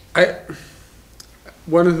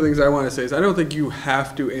 one of the things I want to say is I don't think you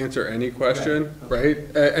have to answer any question, right?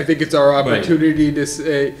 I think it's our opportunity to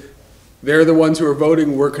say, they're the ones who are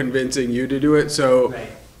voting, we're convincing you to do it, so Right.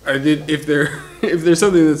 if there's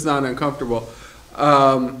something that's not uncomfortable.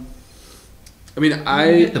 I mean,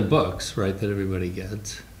 We get the books, right, that everybody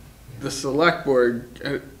gets. the select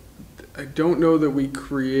board, I don't know that we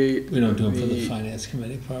create. We don't do them for the finance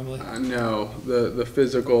committee, probably. No, the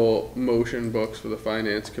physical motion books for the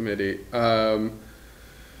finance committee.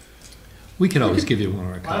 We can always give you one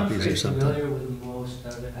of our I'm copies or pretty something. familiar with most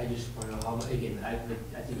of it, I just want to know how much, again, I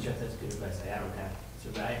think Jeff, that's good advice, I don't have, so,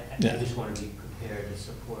 but I Yeah. just want to be prepared to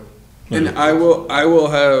support. And I will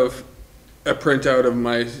have a printout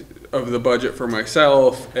of the budget for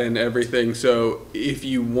myself and everything, so if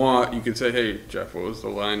you want, you can say, hey, Jeff, what was the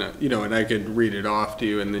line, you know, and I could read it off to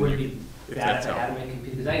you, and then Would it you, be if bad that's if I had helpful. my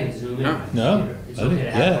computer, because I can zoom in No. on my No, computer. It's I think- okay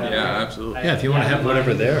to have yeah. whatever. Yeah, absolutely. Yeah, if you wanna have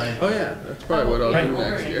whatever there. Oh, yeah, that's probably what I'll do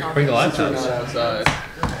Right. next year. Bring the Since we're not laptops. outside.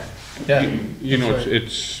 Yeah. You know, That's right.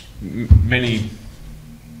 it's many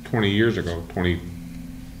 20 years ago,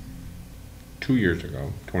 22 years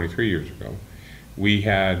ago, 23 years ago, we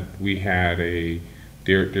had we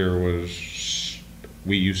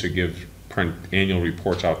used to give print annual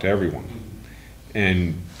reports out to everyone.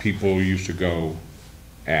 And people used to go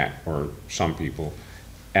or some people,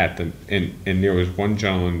 and there was one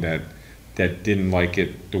gentleman that didn't like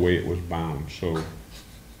it the way it was bound, so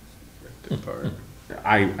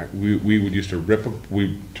we would used to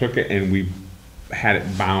we took it and we had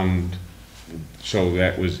it bound so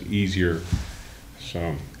that was easier.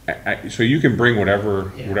 So so you can bring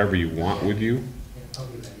whatever you want with you. I'll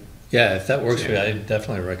be ready. Yeah, if that works for you, I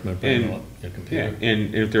definitely recommend bringing your Yeah, computer.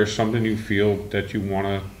 and if there's something you feel that you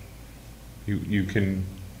wanna, you can.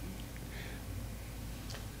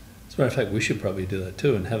 As a matter of fact, we should probably do that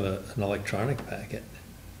too and have an electronic packet.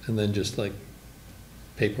 And then just like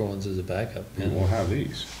paper ones as a backup. Yeah, We'll have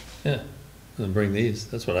these. yeah. And then bring these.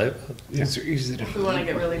 That's what I, These are easy to. If we wanna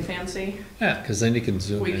get really fancy, yeah, because then you can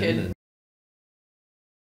zoom We in could- and.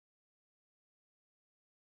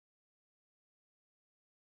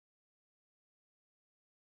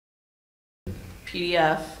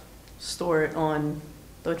 PDF, store it on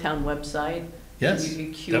the town website. Yes, You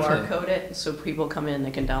can QR definitely. code it, so people come in,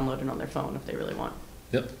 they can download it on their phone if they really want.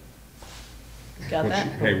 Yep. Got What that? she-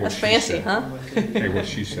 hey, what That's she fancy, said. huh? Hey, what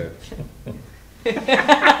she said.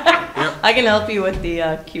 I can help you with the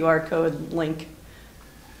QR code link.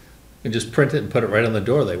 You just print it and put it right on the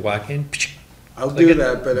door. They walk in. I'll Like do it-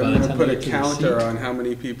 that, but by I'm the gonna time put they a get to the counter seat. on how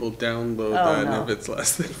many people download Oh, that, no. and if it's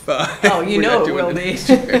less than 5. Oh, you we're know not it doing will be. It's-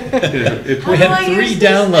 We had 3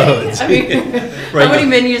 downloads. I mean, Right. how many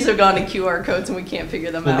menus have gone to QR codes and we can't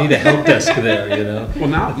figure them We'll out? need a help desk there, you know? Well,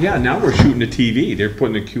 now we're shooting the TV. They're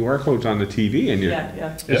putting the QR codes on the TV, and Yeah,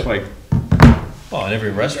 yeah. it's Yep. like, Well, in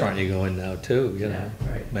every restaurant you go in now too, you know,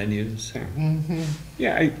 Yeah, right. menus.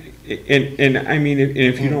 yeah. And I mean,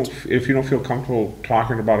 if you don't feel comfortable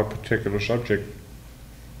talking about a particular subject,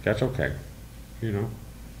 that's okay. You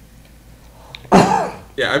know.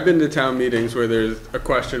 Yeah, I've been to town meetings where there's a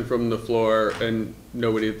question from the floor and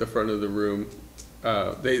nobody at the front of the room.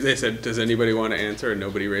 They said, "Does anybody want to answer?" and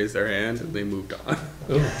nobody raised their hand, and they moved on.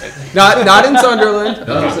 Ooh. Not in Sunderland.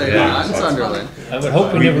 No, I'm saying yeah. not in Sunderland. I would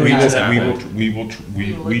hope we We never reach will, that. we will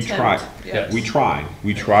try. attempt, yes. We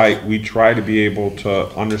try to be able to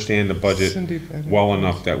understand the budget Cindy better. well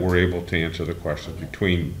enough that we're able to answer the questions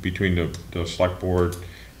between the select board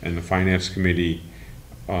and the finance committee.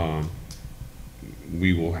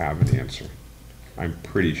 We will have an answer. I'm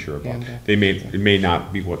pretty sure about And, it. It may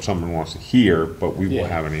not be what someone wants to hear, but we will Yeah,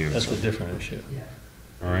 have an That's answer. a different issue.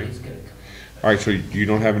 Yeah. All right. He's gonna come. All right, so you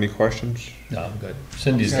don't have any questions? No, I'm good.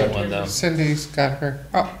 Cindy's got one though. Cindy's got her.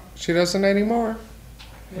 Oh, she doesn't anymore.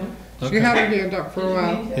 She Okay. had her hand up for a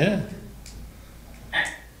while. Yeah.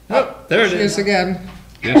 Oh, there it She is is. again.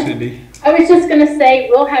 Yes, Cindy? I was just gonna say,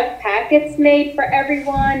 we'll have packets made for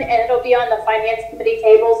everyone, and it'll be on the finance committee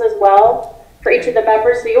tables as well for each of the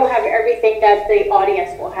members, so you'll have everything that the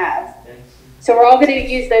audience will have. Thanks. So we're all gonna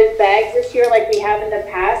use those bags this year like we have in the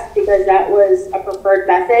past, because that was a preferred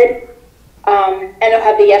method. And it'll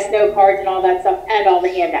have the yes, no cards and all that stuff, and all the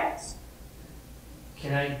handouts.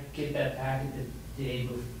 Can I get that packet the day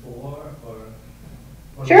before,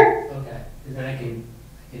 or? Sure. Okay, 'cause then I can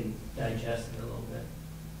digest it a little bit.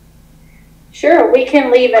 Sure, we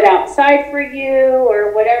can leave it outside for you,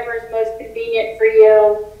 or whatever is most convenient for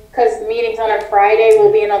you, because the meeting's on a Friday,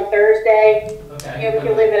 we'll be in on Thursday. Okay. You know, we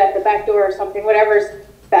can leave it at the back door or something, whatever's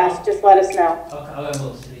best, just let us know. Okay, I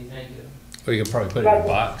will, Cindy, thank you. Or you can probably put it in a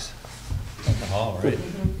box at the hall, right?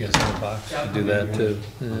 You guys have a box, you can do that too.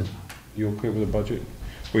 Yeah. You okay with the budget?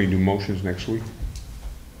 We can do motions next week?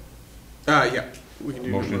 Yeah, we can do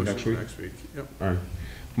Motion motions next week? next week. Yep. All right.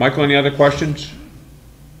 Michael, any other questions?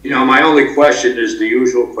 You know, my only question is the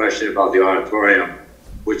usual question about the auditorium,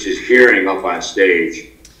 which is hearing up on stage.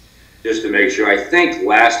 Just to make sure, I think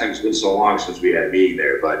last time, it's been so long since we had a meeting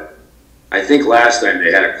there, but I think last time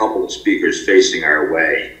they had a couple of speakers facing our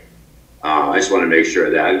way. I just want to make sure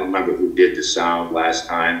of that. I don't remember who did the sound last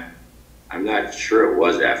time. I'm not sure it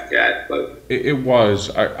was AFCAT, but It was,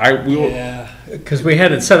 we will, Yeah, because we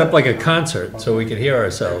had it set up like a concert, so we could hear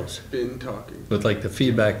ourselves Been talking. with like the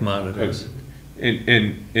feedback monitors.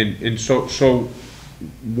 and so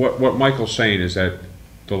what Michael's saying is that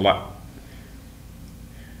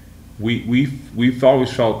we've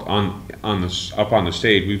always felt up on the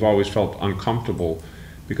stage, we've always felt uncomfortable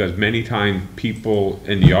because many times people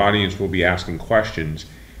in the audience will be asking questions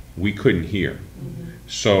we couldn't hear.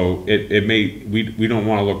 So we don't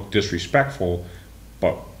want to look disrespectful,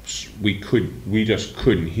 but we just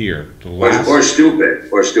couldn't hear. The last, or stupid.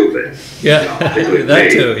 Yeah, particularly that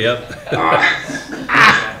me. too, yep.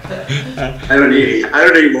 I don't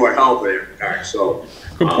need more help there, Eric, so.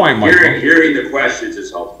 Good point, Michael. Hearing the questions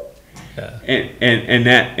is helpful.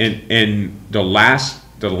 And the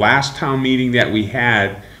last town meeting that we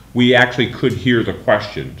had, we actually could hear the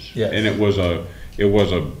questions. Yes. And it was a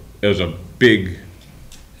big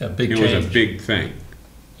thing.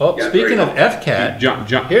 Oh, Yeah, speaking very of FCAT, John,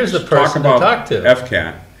 here's the person to talk to.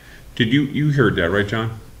 FCAT. You heard that, right,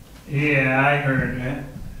 John? Yeah, I heard it.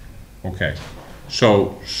 Okay.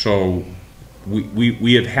 So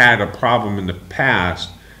we have had a problem in the past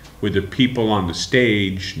with the people on the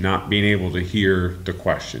stage not being able to hear the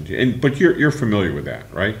questions. But you're familiar with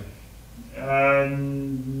that, right?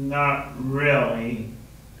 Not really,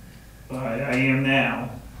 but I am now.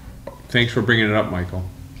 Thanks for bringing it up, Michael.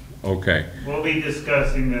 Okay. We'll be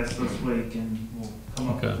discussing this week and we'll come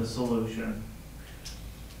up Okay. with a solution.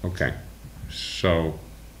 Okay. So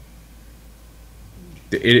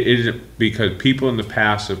it is because people in the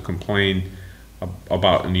past have complained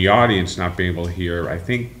about in the audience not being able to hear. I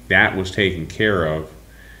think that was taken care of,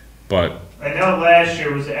 but I know last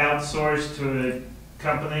year was outsourced to a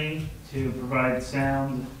company to provide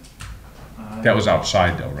sound. that was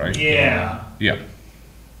outside though, right? Yeah. Yeah.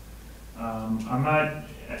 I'm not,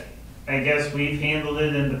 I guess we've handled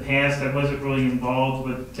it in the past. I wasn't really involved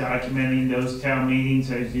with documenting those town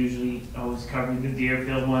meetings. I was usually always covering the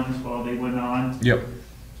Deerfield ones while they went on. Yep.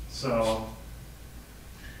 So,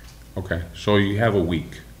 Okay. So you have a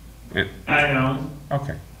week. And, I know.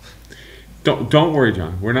 okay. Don't worry,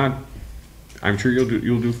 John. We're not. I'm sure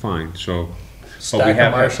you'll do fine. So. Stack of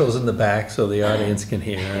have- marshals in the back so the audience can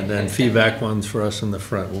hear, and then feedback ones for us in the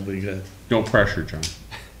front will be good. No pressure, John.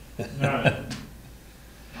 No,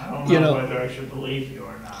 I don't You know know- whether I should believe you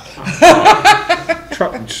or not.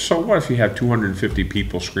 So what if you have 250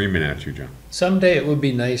 people screaming at you, John? Someday it would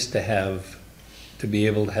be nice to be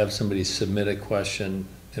able to have somebody submit a question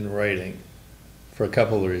in writing for a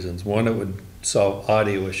couple of reasons. One, it would solve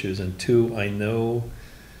audio issues, and two, I know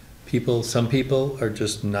some people are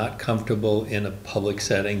just not comfortable in a public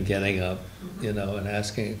setting getting up, and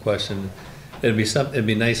asking a question. It'd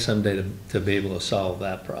be nice someday to be able to solve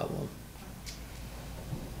that problem.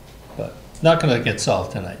 But not gonna get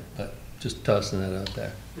solved tonight, but just tossing that out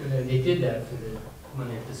there. And then they did that when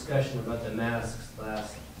they had discussion about the masks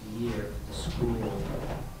last year, for the school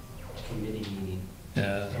committee meeting.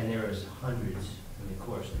 Yeah. And there was hundreds in the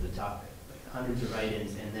course of the topic, like hundreds of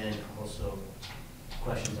write-ins, and then also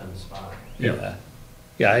questions on the spot. Yeah.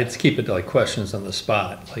 Yeah, I'd keep it to like questions on the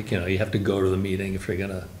spot, like, you have to go to the meeting if you're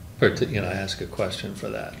gonna, ask a question for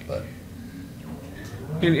that, but.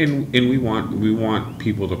 And we want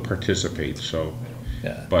people to participate. So.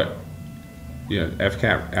 Yeah. But. Yeah,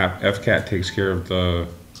 FCAT takes care of the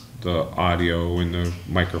audio and the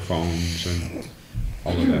microphones and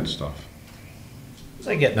all of that stuff.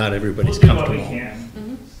 I get not everybody's We'll do what we comfortable.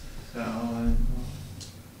 can. So,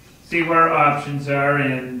 see where our options are,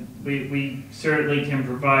 and we certainly can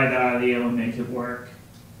provide audio and make it work.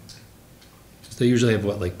 They usually have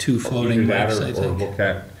like 2 floating Either that mics, I or think.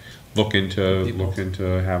 look into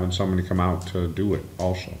having somebody come out to do it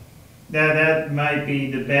also. Now, that might be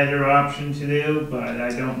the better option to do, but I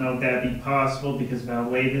don't know if that'd be possible because of how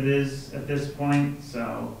late it is at this point,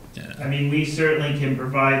 so. Yeah. I mean, we certainly can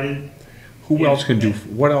provide it. Who else can do?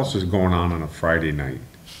 What else is going on a Friday night?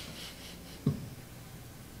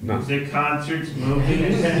 None. Music, concerts,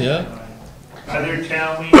 movies. Yeah. Other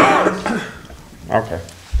town meetings. Okay.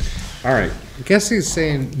 All right. I guess he's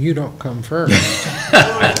saying you don't come first.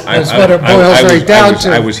 That's what it boils right down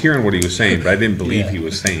to. I was hearing what he was saying, but I didn't believe he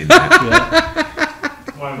was saying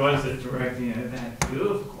that. Why was it directing it at you,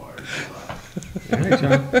 of course? All right,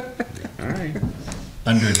 John. All right.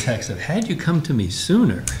 Under a text of, had you come to me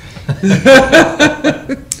sooner? All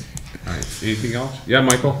right. Anything else? Yeah,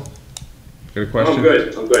 Michael? Got a question? I'm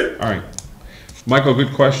good. All right. Michael,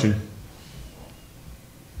 good question.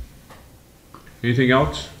 Anything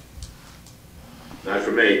else? Not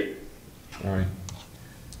for me. All right.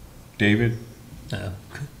 David, No.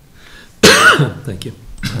 Thank you.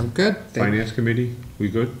 I'm good. Finance Committee, we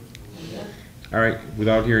good? All right,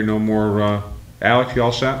 without hearing no more, Alex, you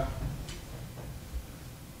all set?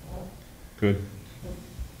 Good.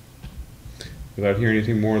 Without hearing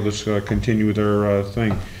anything more, let's continue with our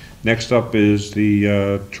thing. Next up is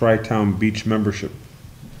the Tri-Town Beach membership.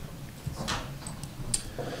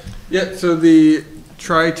 Yeah, so the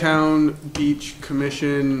Tri-Town Beach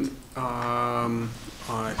Commission,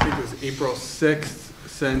 I think it was April 6th,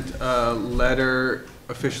 sent a letter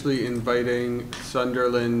officially inviting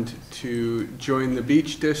Sunderland to join the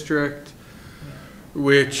beach district,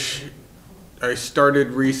 which I started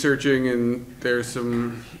researching, and there's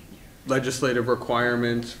some legislative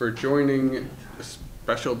requirements for joining a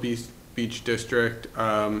special beach district.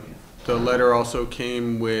 The letter also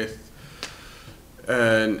came with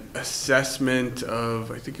an assessment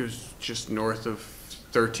of, I think it was just north of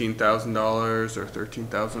 $13,000 or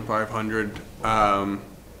 $13,500.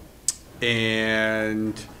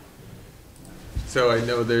 And so I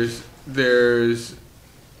know there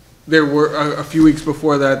were a few weeks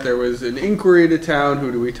before that, there was an inquiry to town.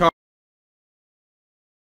 Who do we talk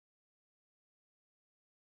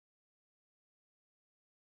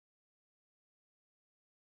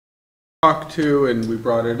to? And we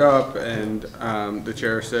brought it up, and the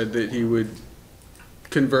chair said that he would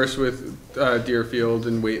converse with Deerfield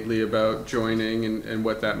and Whately about joining and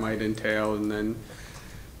what that might entail, and then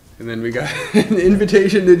we got an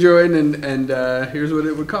invitation to join, and here's what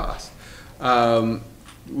it would cost.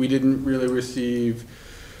 We didn't really receive.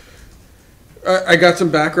 I got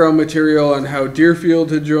some background material on how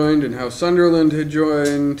Deerfield had joined and how Sunderland had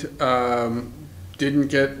joined. Didn't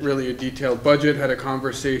get really a detailed budget. Had a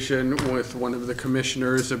conversation with one of the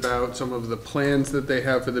commissioners about some of the plans that they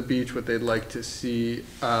have for the beach, what they'd like to see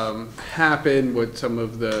happen, what some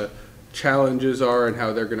of the challenges are, and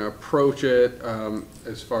how they're going to approach it.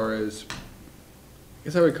 As far as, I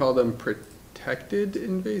guess I would call them protected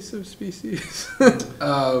invasive species,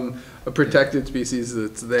 a protected species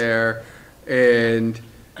that's there. And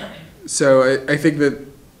so I think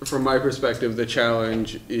that from my perspective, the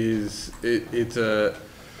challenge is it's a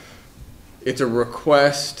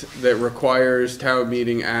request that requires town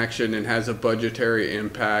meeting action and has a budgetary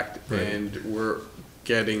impact, right. And we're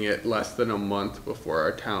getting it less than a month before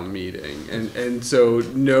our town meeting, and so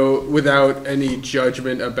without any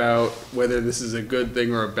judgment about whether this is a good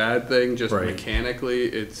thing or a bad thing, just right. Mechanically,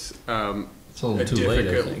 it's a little too late,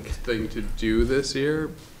 I think. Thing to do this year,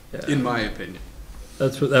 yeah. In my opinion.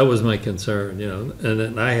 That was my concern, and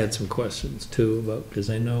then I had some questions too about, because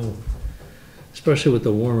I know, especially with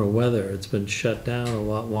the warmer weather, it's been shut down a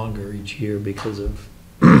lot longer each year because of,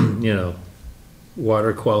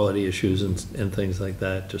 water quality issues and things like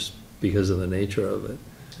that, just because of the nature of it.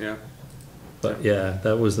 Yeah. But yeah,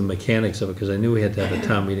 that was the mechanics of it, because I knew we had to have a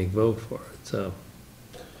town meeting vote for it, so.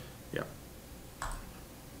 Yeah.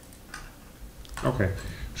 Okay,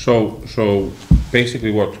 so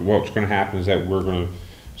basically what's going to happen is that we're going to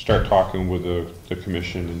start talking with the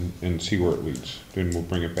commission and see where it leads. Then we'll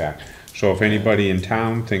bring it back. So if anybody in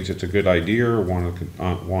town thinks it's a good idea or want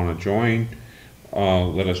to join,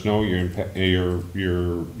 let us know. Your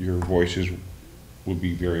voices would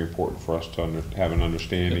be very important for us to have an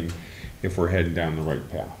understanding if we're heading down the right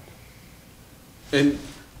path. And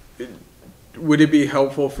would it be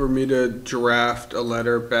helpful for me to draft a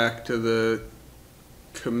letter back to the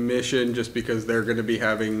commission, just because they're going to be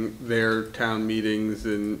having their town meetings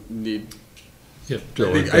and need? Yep.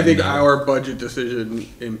 I think our budget decision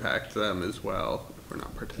impacts them as well if we're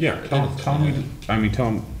not participating. Yeah,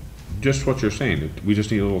 tell them just what you're saying. We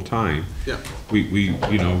just need a little time. Yeah. We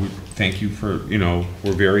thank you for,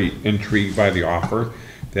 we're very intrigued by the offer,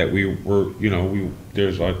 that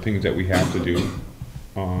there's a lot of things that we have to do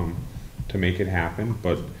to make it happen,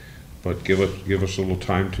 but give us a little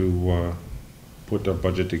time to put our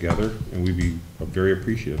budget together, and we'd be very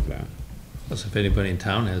appreciative of that. Plus, if anybody in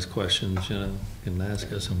town has questions, can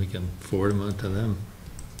ask us and we can forward them on to them.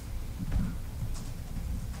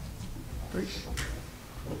 Great.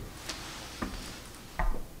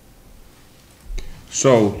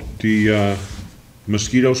 So the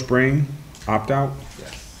mosquito spraying opt-out?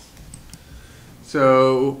 Yes.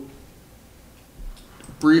 So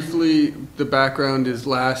briefly, the background is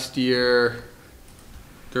last year,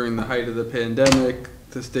 during the height of the pandemic,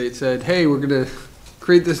 the state said, hey, we're going to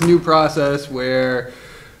create this new process where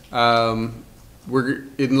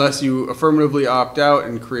unless you affirmatively opt out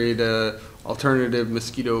and create a alternative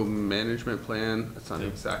mosquito management plan, that's not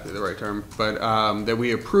exactly the right term, but that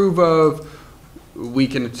we approve of, we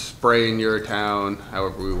can spray in your town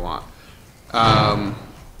however we want,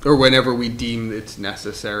 or whenever we deem it's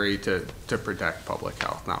necessary to protect public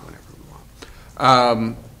health, not whenever we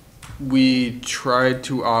want. We tried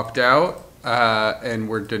to opt out and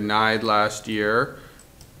were denied last year,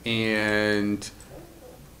 and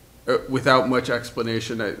without much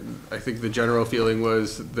explanation, I think the general feeling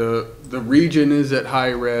was the region is at high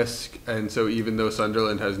risk, and so even though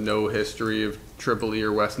Sunderland has no history of Triple E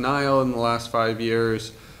or West Nile in the last 5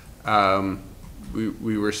 years,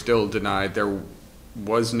 we were still denied. There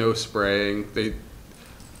was no spraying.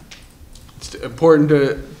 It's important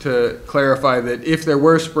to clarify that if there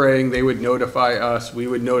were spraying, they would notify us. We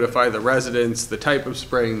would notify the residents, the type of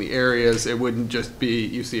spraying, the areas. It wouldn't just be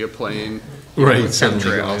you see a plane, right, with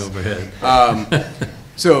chemtrails overhead.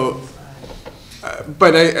 So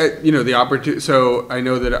but you know, the opportunity, so I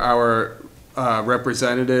know that our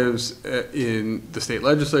representatives in the state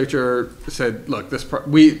legislature said, look,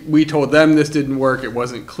 we told them this didn't work, it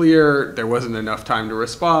wasn't clear, there wasn't enough time to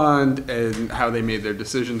respond, and how they made their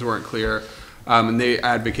decisions weren't clear, and they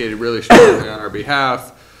advocated really strongly on our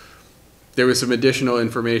behalf. There was some additional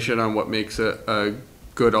information on what makes a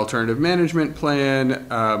good alternative management plan,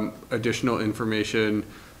 additional information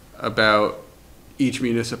about each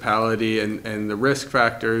municipality and the risk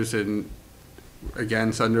factors, and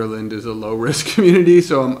again, Sunderland is a low-risk community,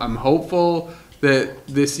 so I'm hopeful that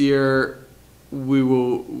this year we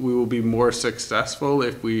will be more successful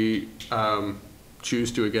if we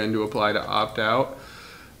choose to apply to opt out.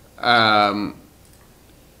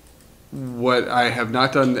 What I have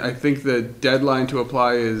not done, I think the deadline to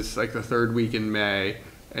apply is like the third week in May,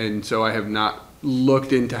 and so I have not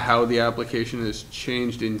looked into how the application has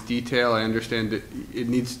changed in detail. I understand that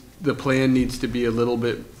the plan needs to be a little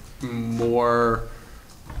bit more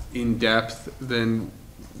in depth than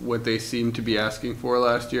what they seemed to be asking for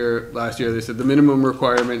last year. Last year they said the minimum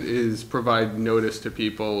requirement is provide notice to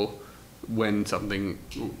people when something,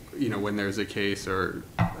 you know, when there's a case, or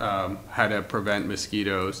how to prevent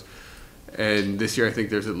mosquitoes. And this year I think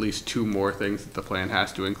there's at least 2 more things that the plan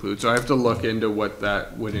has to include. So I have to look into what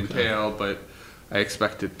that would entail, but I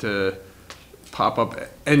expect it to pop up.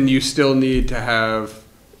 And you still need to have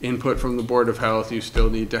input from the Board of Health. You still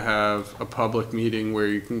need to have a public meeting where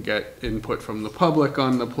you can get input from the public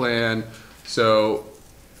on the plan. So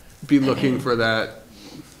be looking for that.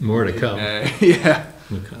 More to come. Yeah.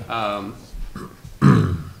 Okay.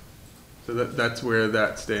 So that's where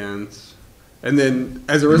that stands. And then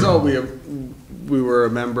as a result, we were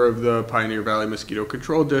a member of the Pioneer Valley Mosquito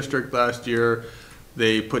Control District last year.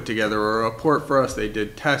 They put together a report for us. They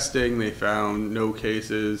did testing. They found no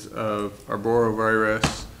cases of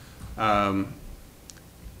arborovirus.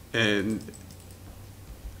 And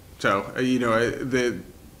so, you know, the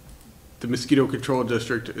Mosquito Control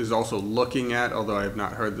District is also looking at, although I have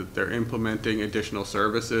not heard that they're implementing additional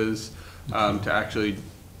services to actually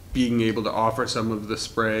being able to offer some of the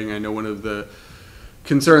spraying. I know one of the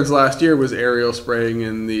concerns last year was aerial spraying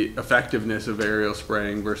and the effectiveness of aerial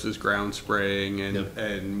spraying versus ground spraying,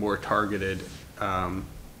 and more targeted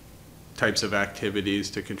types of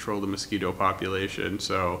activities to control the mosquito population.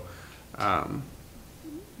 So I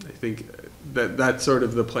think that that's sort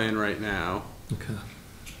of the plan right now.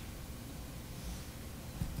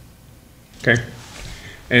 Okay.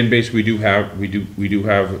 And basically we do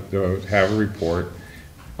have a report.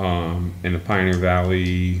 In the Pioneer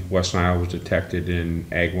Valley, West Nile was detected in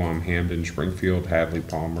Agawam, Hamden, Springfield, Hadley,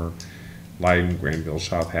 Palmer, Leiden, Granville,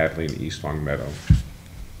 South Hadley, and East Long Meadow.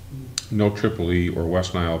 No Triple E or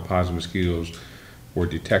West Nile positive mosquitoes were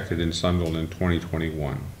detected in Sunderland in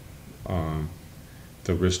 2021.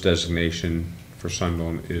 The risk designation for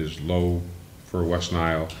Sunderland is low for West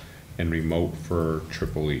Nile and remote for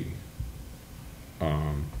Triple E.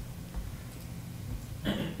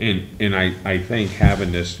 And I think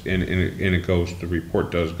having this, and it goes, the report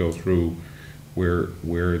does go through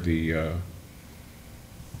where the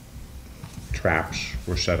traps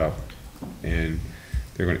were set up, and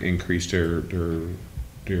they're going to increase their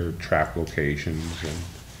trap locations, and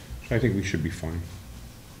so I think we should be fine.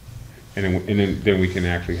 And then we can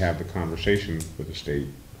actually have the conversation with the state,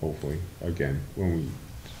 hopefully, again,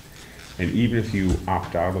 and even if you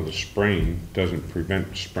opt out of the spraying, doesn't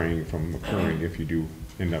prevent spraying from occurring if you do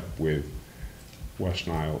end up with West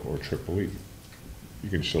Nile or Triple E. You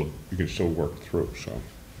can still work through, so.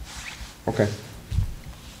 Okay.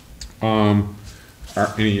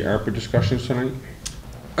 Any ARPA discussions tonight?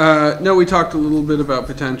 No, we talked a little bit about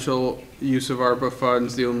potential use of ARPA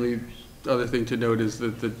funds. The only other thing to note is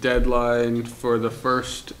that the deadline for the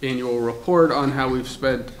first annual report on how we've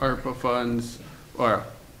spent ARPA funds, or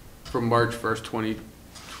from March 1st,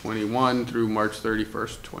 2021 through March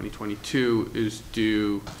 31st, 2022 is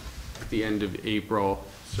due at the end of April.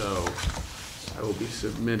 So I will be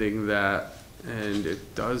submitting that, and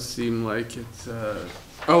it does seem like it's,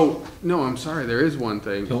 oh, no, I'm sorry, there is one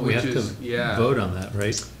thing. Don't we have to vote on that,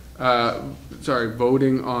 right? Sorry,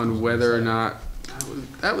 voting on whether or not,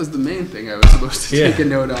 that was the main thing I was supposed to take a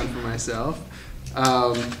note on for myself.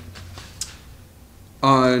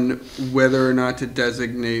 On whether or not to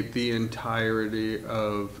designate the entirety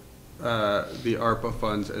of the ARPA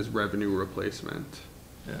funds as revenue replacement.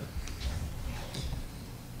 Yeah.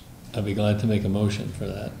 I'd be glad to make a motion for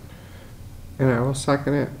that. And I will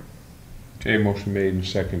second it. Okay, motion made and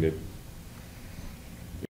seconded.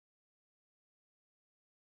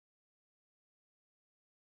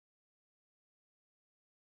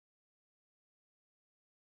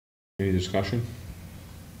 Any discussion?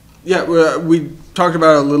 Yeah, we talked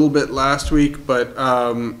about it a little bit last week, but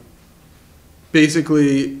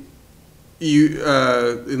basically, you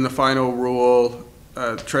in the final rule,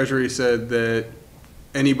 Treasury said that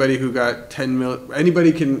anybody who got 10 mil,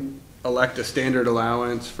 anybody can elect a standard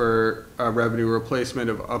allowance for a revenue replacement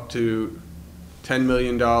of up to $10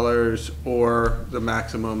 million or the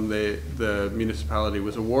maximum the municipality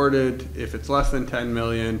was awarded. If it's less than 10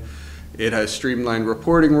 million, it has streamlined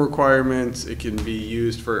reporting requirements. It can be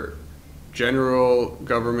used for general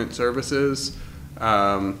government services.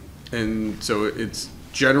 And so it's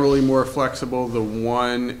generally more flexible. The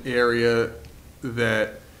one area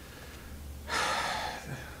that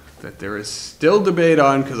there is still debate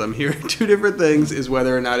on, because I'm hearing two different things, is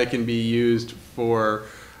whether or not it can be used for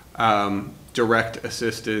direct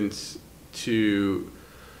assistance to,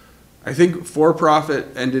 I think for-profit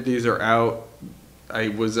entities are out. I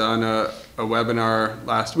was on a webinar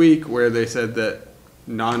last week where they said that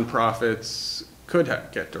nonprofits could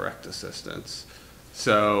get direct assistance.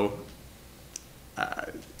 So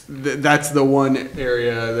that's the one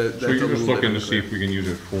area that's So you're a just little looking bit to see if we can use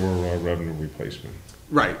it for revenue replacement?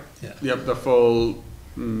 Right. Yeah. Yep, the full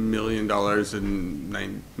 $1 million and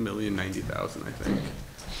 $9,090,000, I think,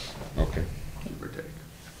 Okay. give or take.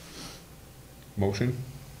 Motion?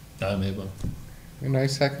 I made one. And I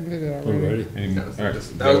seconded it We're already. ready. Any- That was all right.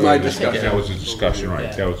 that was my a discussion. That was a discussion, right,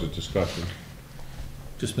 Yeah. that was a discussion.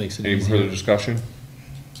 Just makes it Any further easier. discussion?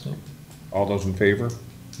 Nope. All those in favor?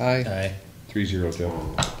 Aye. Aye. 3-0,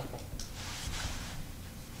 Joe.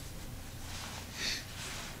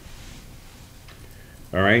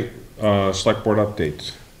 All right, select board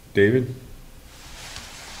updates. David?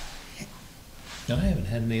 No, I haven't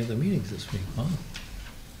had any other meetings this week. Oh.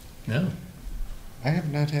 No. I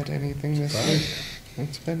have not had anything this week.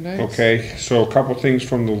 It's been nice. Okay, so a couple things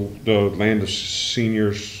from the land of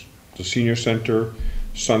seniors, the senior center,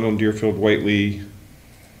 Sunderland, Deerfield, Whately.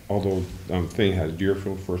 Although thing has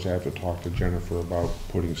Deerfield first, I have to talk to Jennifer about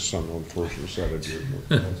putting Sunderland first instead of Deerfield.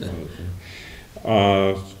 That's another thing.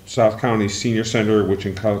 South County Senior Center, which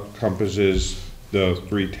encompasses the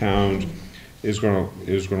 3 towns, is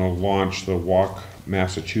gonna launch the Walk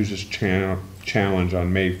Massachusetts Challenge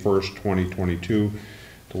on May 1st, 2022.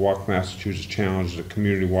 The Walk Massachusetts Challenge is a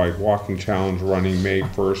community-wide walking challenge running May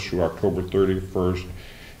 1st through October 31st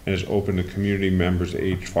and is open to community members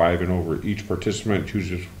age 5 and over. Each participant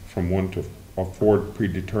chooses from 1 to 4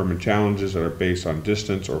 predetermined challenges that are based on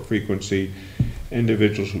distance or frequency.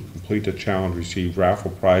 Individuals who complete the challenge receive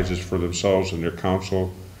raffle prizes for themselves and their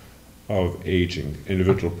council of aging.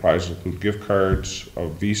 Individual prizes include gift cards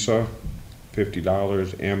of Visa,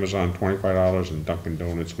 $50, Amazon, $25, and Dunkin'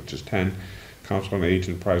 Donuts, which is $10. Council on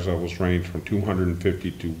Aging prize levels range from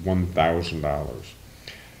 $250 to $1,000.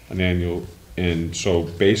 An annual, and so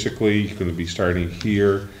basically, you're gonna be starting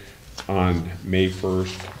here on May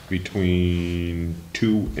 1st between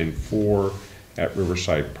 2 and 4 at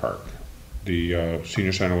Riverside Park. The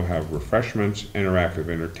senior center will have refreshments, interactive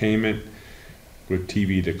entertainment with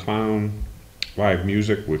TV The Clown, live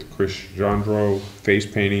music with Chris Jandro, face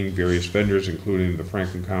painting, various vendors including the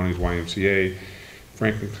Franklin County's YMCA,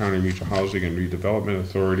 Franklin County Mutual Housing and Redevelopment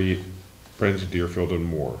Authority, Friends of Deerfield, and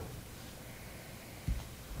more.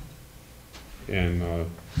 And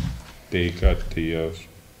they got the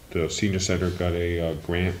senior center got a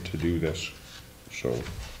grant to do this, so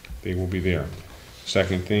they will be there.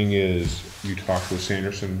 Second thing is, you talked with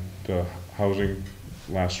Sanderson, the housing,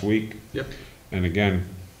 last week. Yep. And again,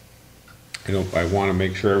 I want to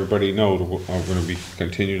make sure everybody knows I'm going to be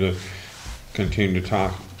continue to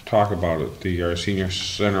talk about it. The senior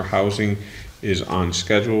center housing is on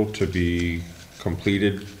schedule to be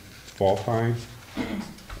completed fall time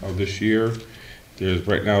of this year. There's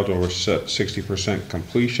right now over 60%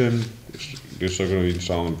 completion. They're still going to be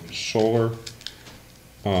installing solar.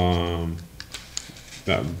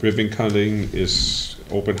 That ribbon cutting is,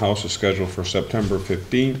 open house is scheduled for September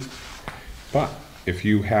 15th. But if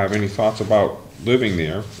you have any thoughts about living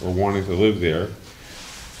there or wanting to live there,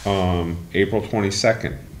 April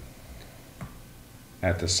 22nd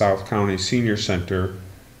at the South County Senior Center,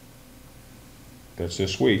 that's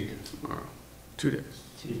this week. Tomorrow. 2 days.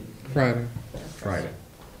 Friday. Friday.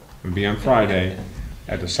 It'll be on Friday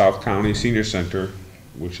at the South County Senior Center,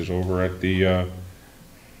 which is over at the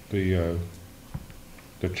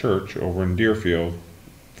church over in Deerfield.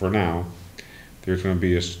 For now, there's going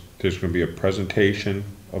to be a presentation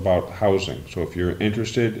about housing. So if you're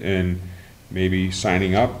interested in maybe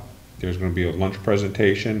signing up, there's going to be a lunch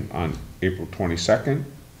presentation on April 22nd.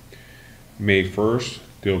 May 1st,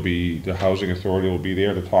 the Housing Authority will be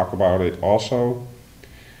there to talk about it also.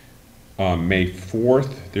 May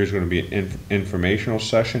 4th, there's gonna be an informational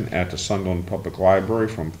session at the Sunderland Public Library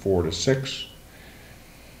from 4 to 6.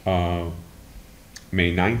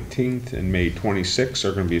 May 19th and May 26th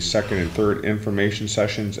are gonna be second and third information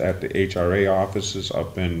sessions at the HRA offices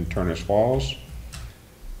up in Turners Falls.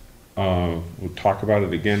 We'll talk about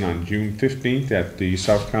it again on June 15th at the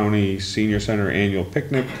South County Senior Center Annual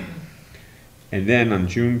Picnic. And then on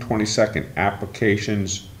June 22nd,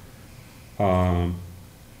 applications,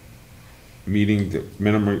 meeting the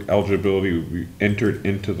minimum eligibility will be entered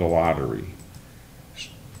into the lottery.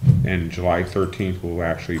 And July 13th will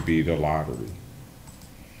actually be the lottery.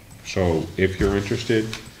 So if you're interested,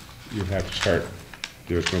 you have to start,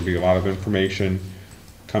 there's gonna be a lot of information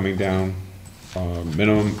coming down.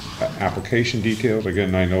 Minimum application details,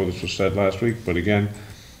 again, I know this was said last week, but again,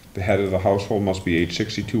 the head of the household must be age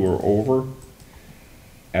 62 or over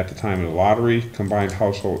at the time of the lottery. Combined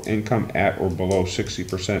household income at or below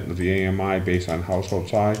 60% of the AMI based on household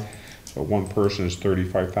size. So one person is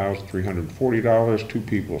 $35,340, two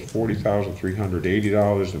people is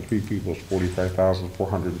 $40,380, and three people is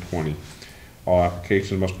 $45,420. All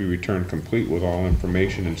applications must be returned complete with all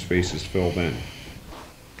information and spaces filled in.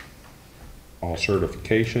 All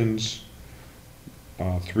certifications,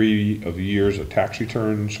 3 of the years of tax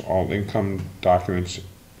returns, all income documents,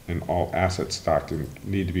 and all assets documents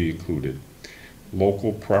need to be included.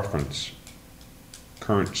 Local preference,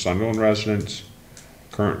 current Sunderland residents,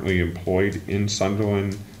 currently employed in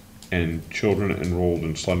Sunderland, and children enrolled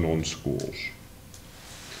in Sunderland schools.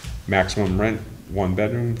 Maximum rent, 1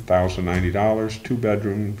 bedroom, $1,090, 2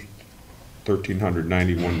 bedrooms,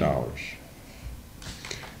 $1,391.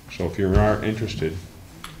 So if you are interested,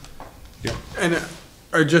 yep. And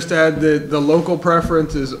I just add that the local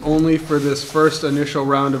preference is only for this first initial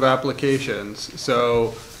round of applications.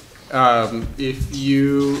 So if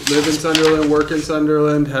you live in Sunderland, work in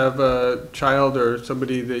Sunderland, have a child or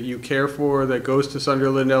somebody that you care for that goes to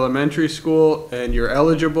Sunderland Elementary School and you're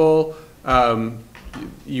eligible,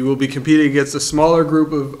 you will be competing against a smaller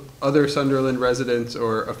group of other Sunderland residents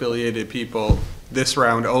or affiliated people this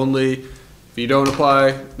round only. If you don't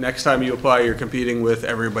apply, next time you apply, you're competing with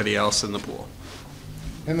everybody else in the pool.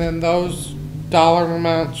 And then those dollar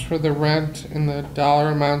amounts for the rent and the dollar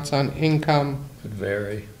amounts on income Could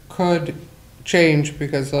vary. could change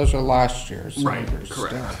because those are last year's numbers.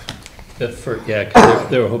 Correct. Yeah, 'cause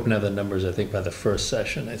they were hoping to have the numbers, I think, by the first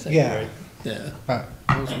session, I think, Yeah. right? Yeah, But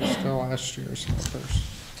those are still last year's numbers.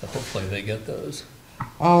 so hopefully they get those.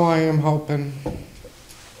 Oh, I am hoping.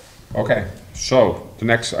 Okay, so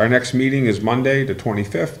our next meeting is Monday, the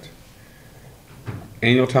 25th.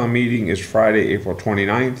 Annual town meeting is Friday, April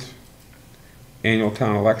 29th. Annual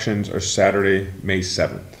town elections are Saturday, May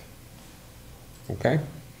 7th. Okay?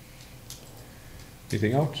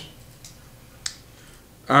 Anything else?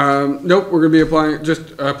 Nope, we're gonna be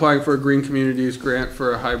applying for a Green Communities grant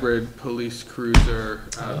for a hybrid police cruiser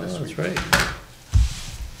Oh, this that's week. right.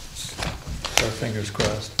 Our fingers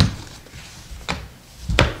crossed.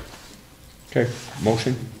 Okay,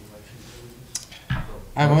 motion?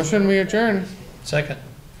 I motion we adjourn. Second.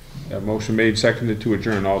 Motion made, seconded to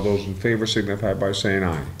adjourn. All those in favor signify by saying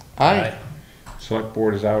aye. Aye. Select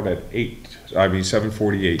board is out at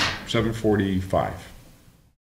 7:45.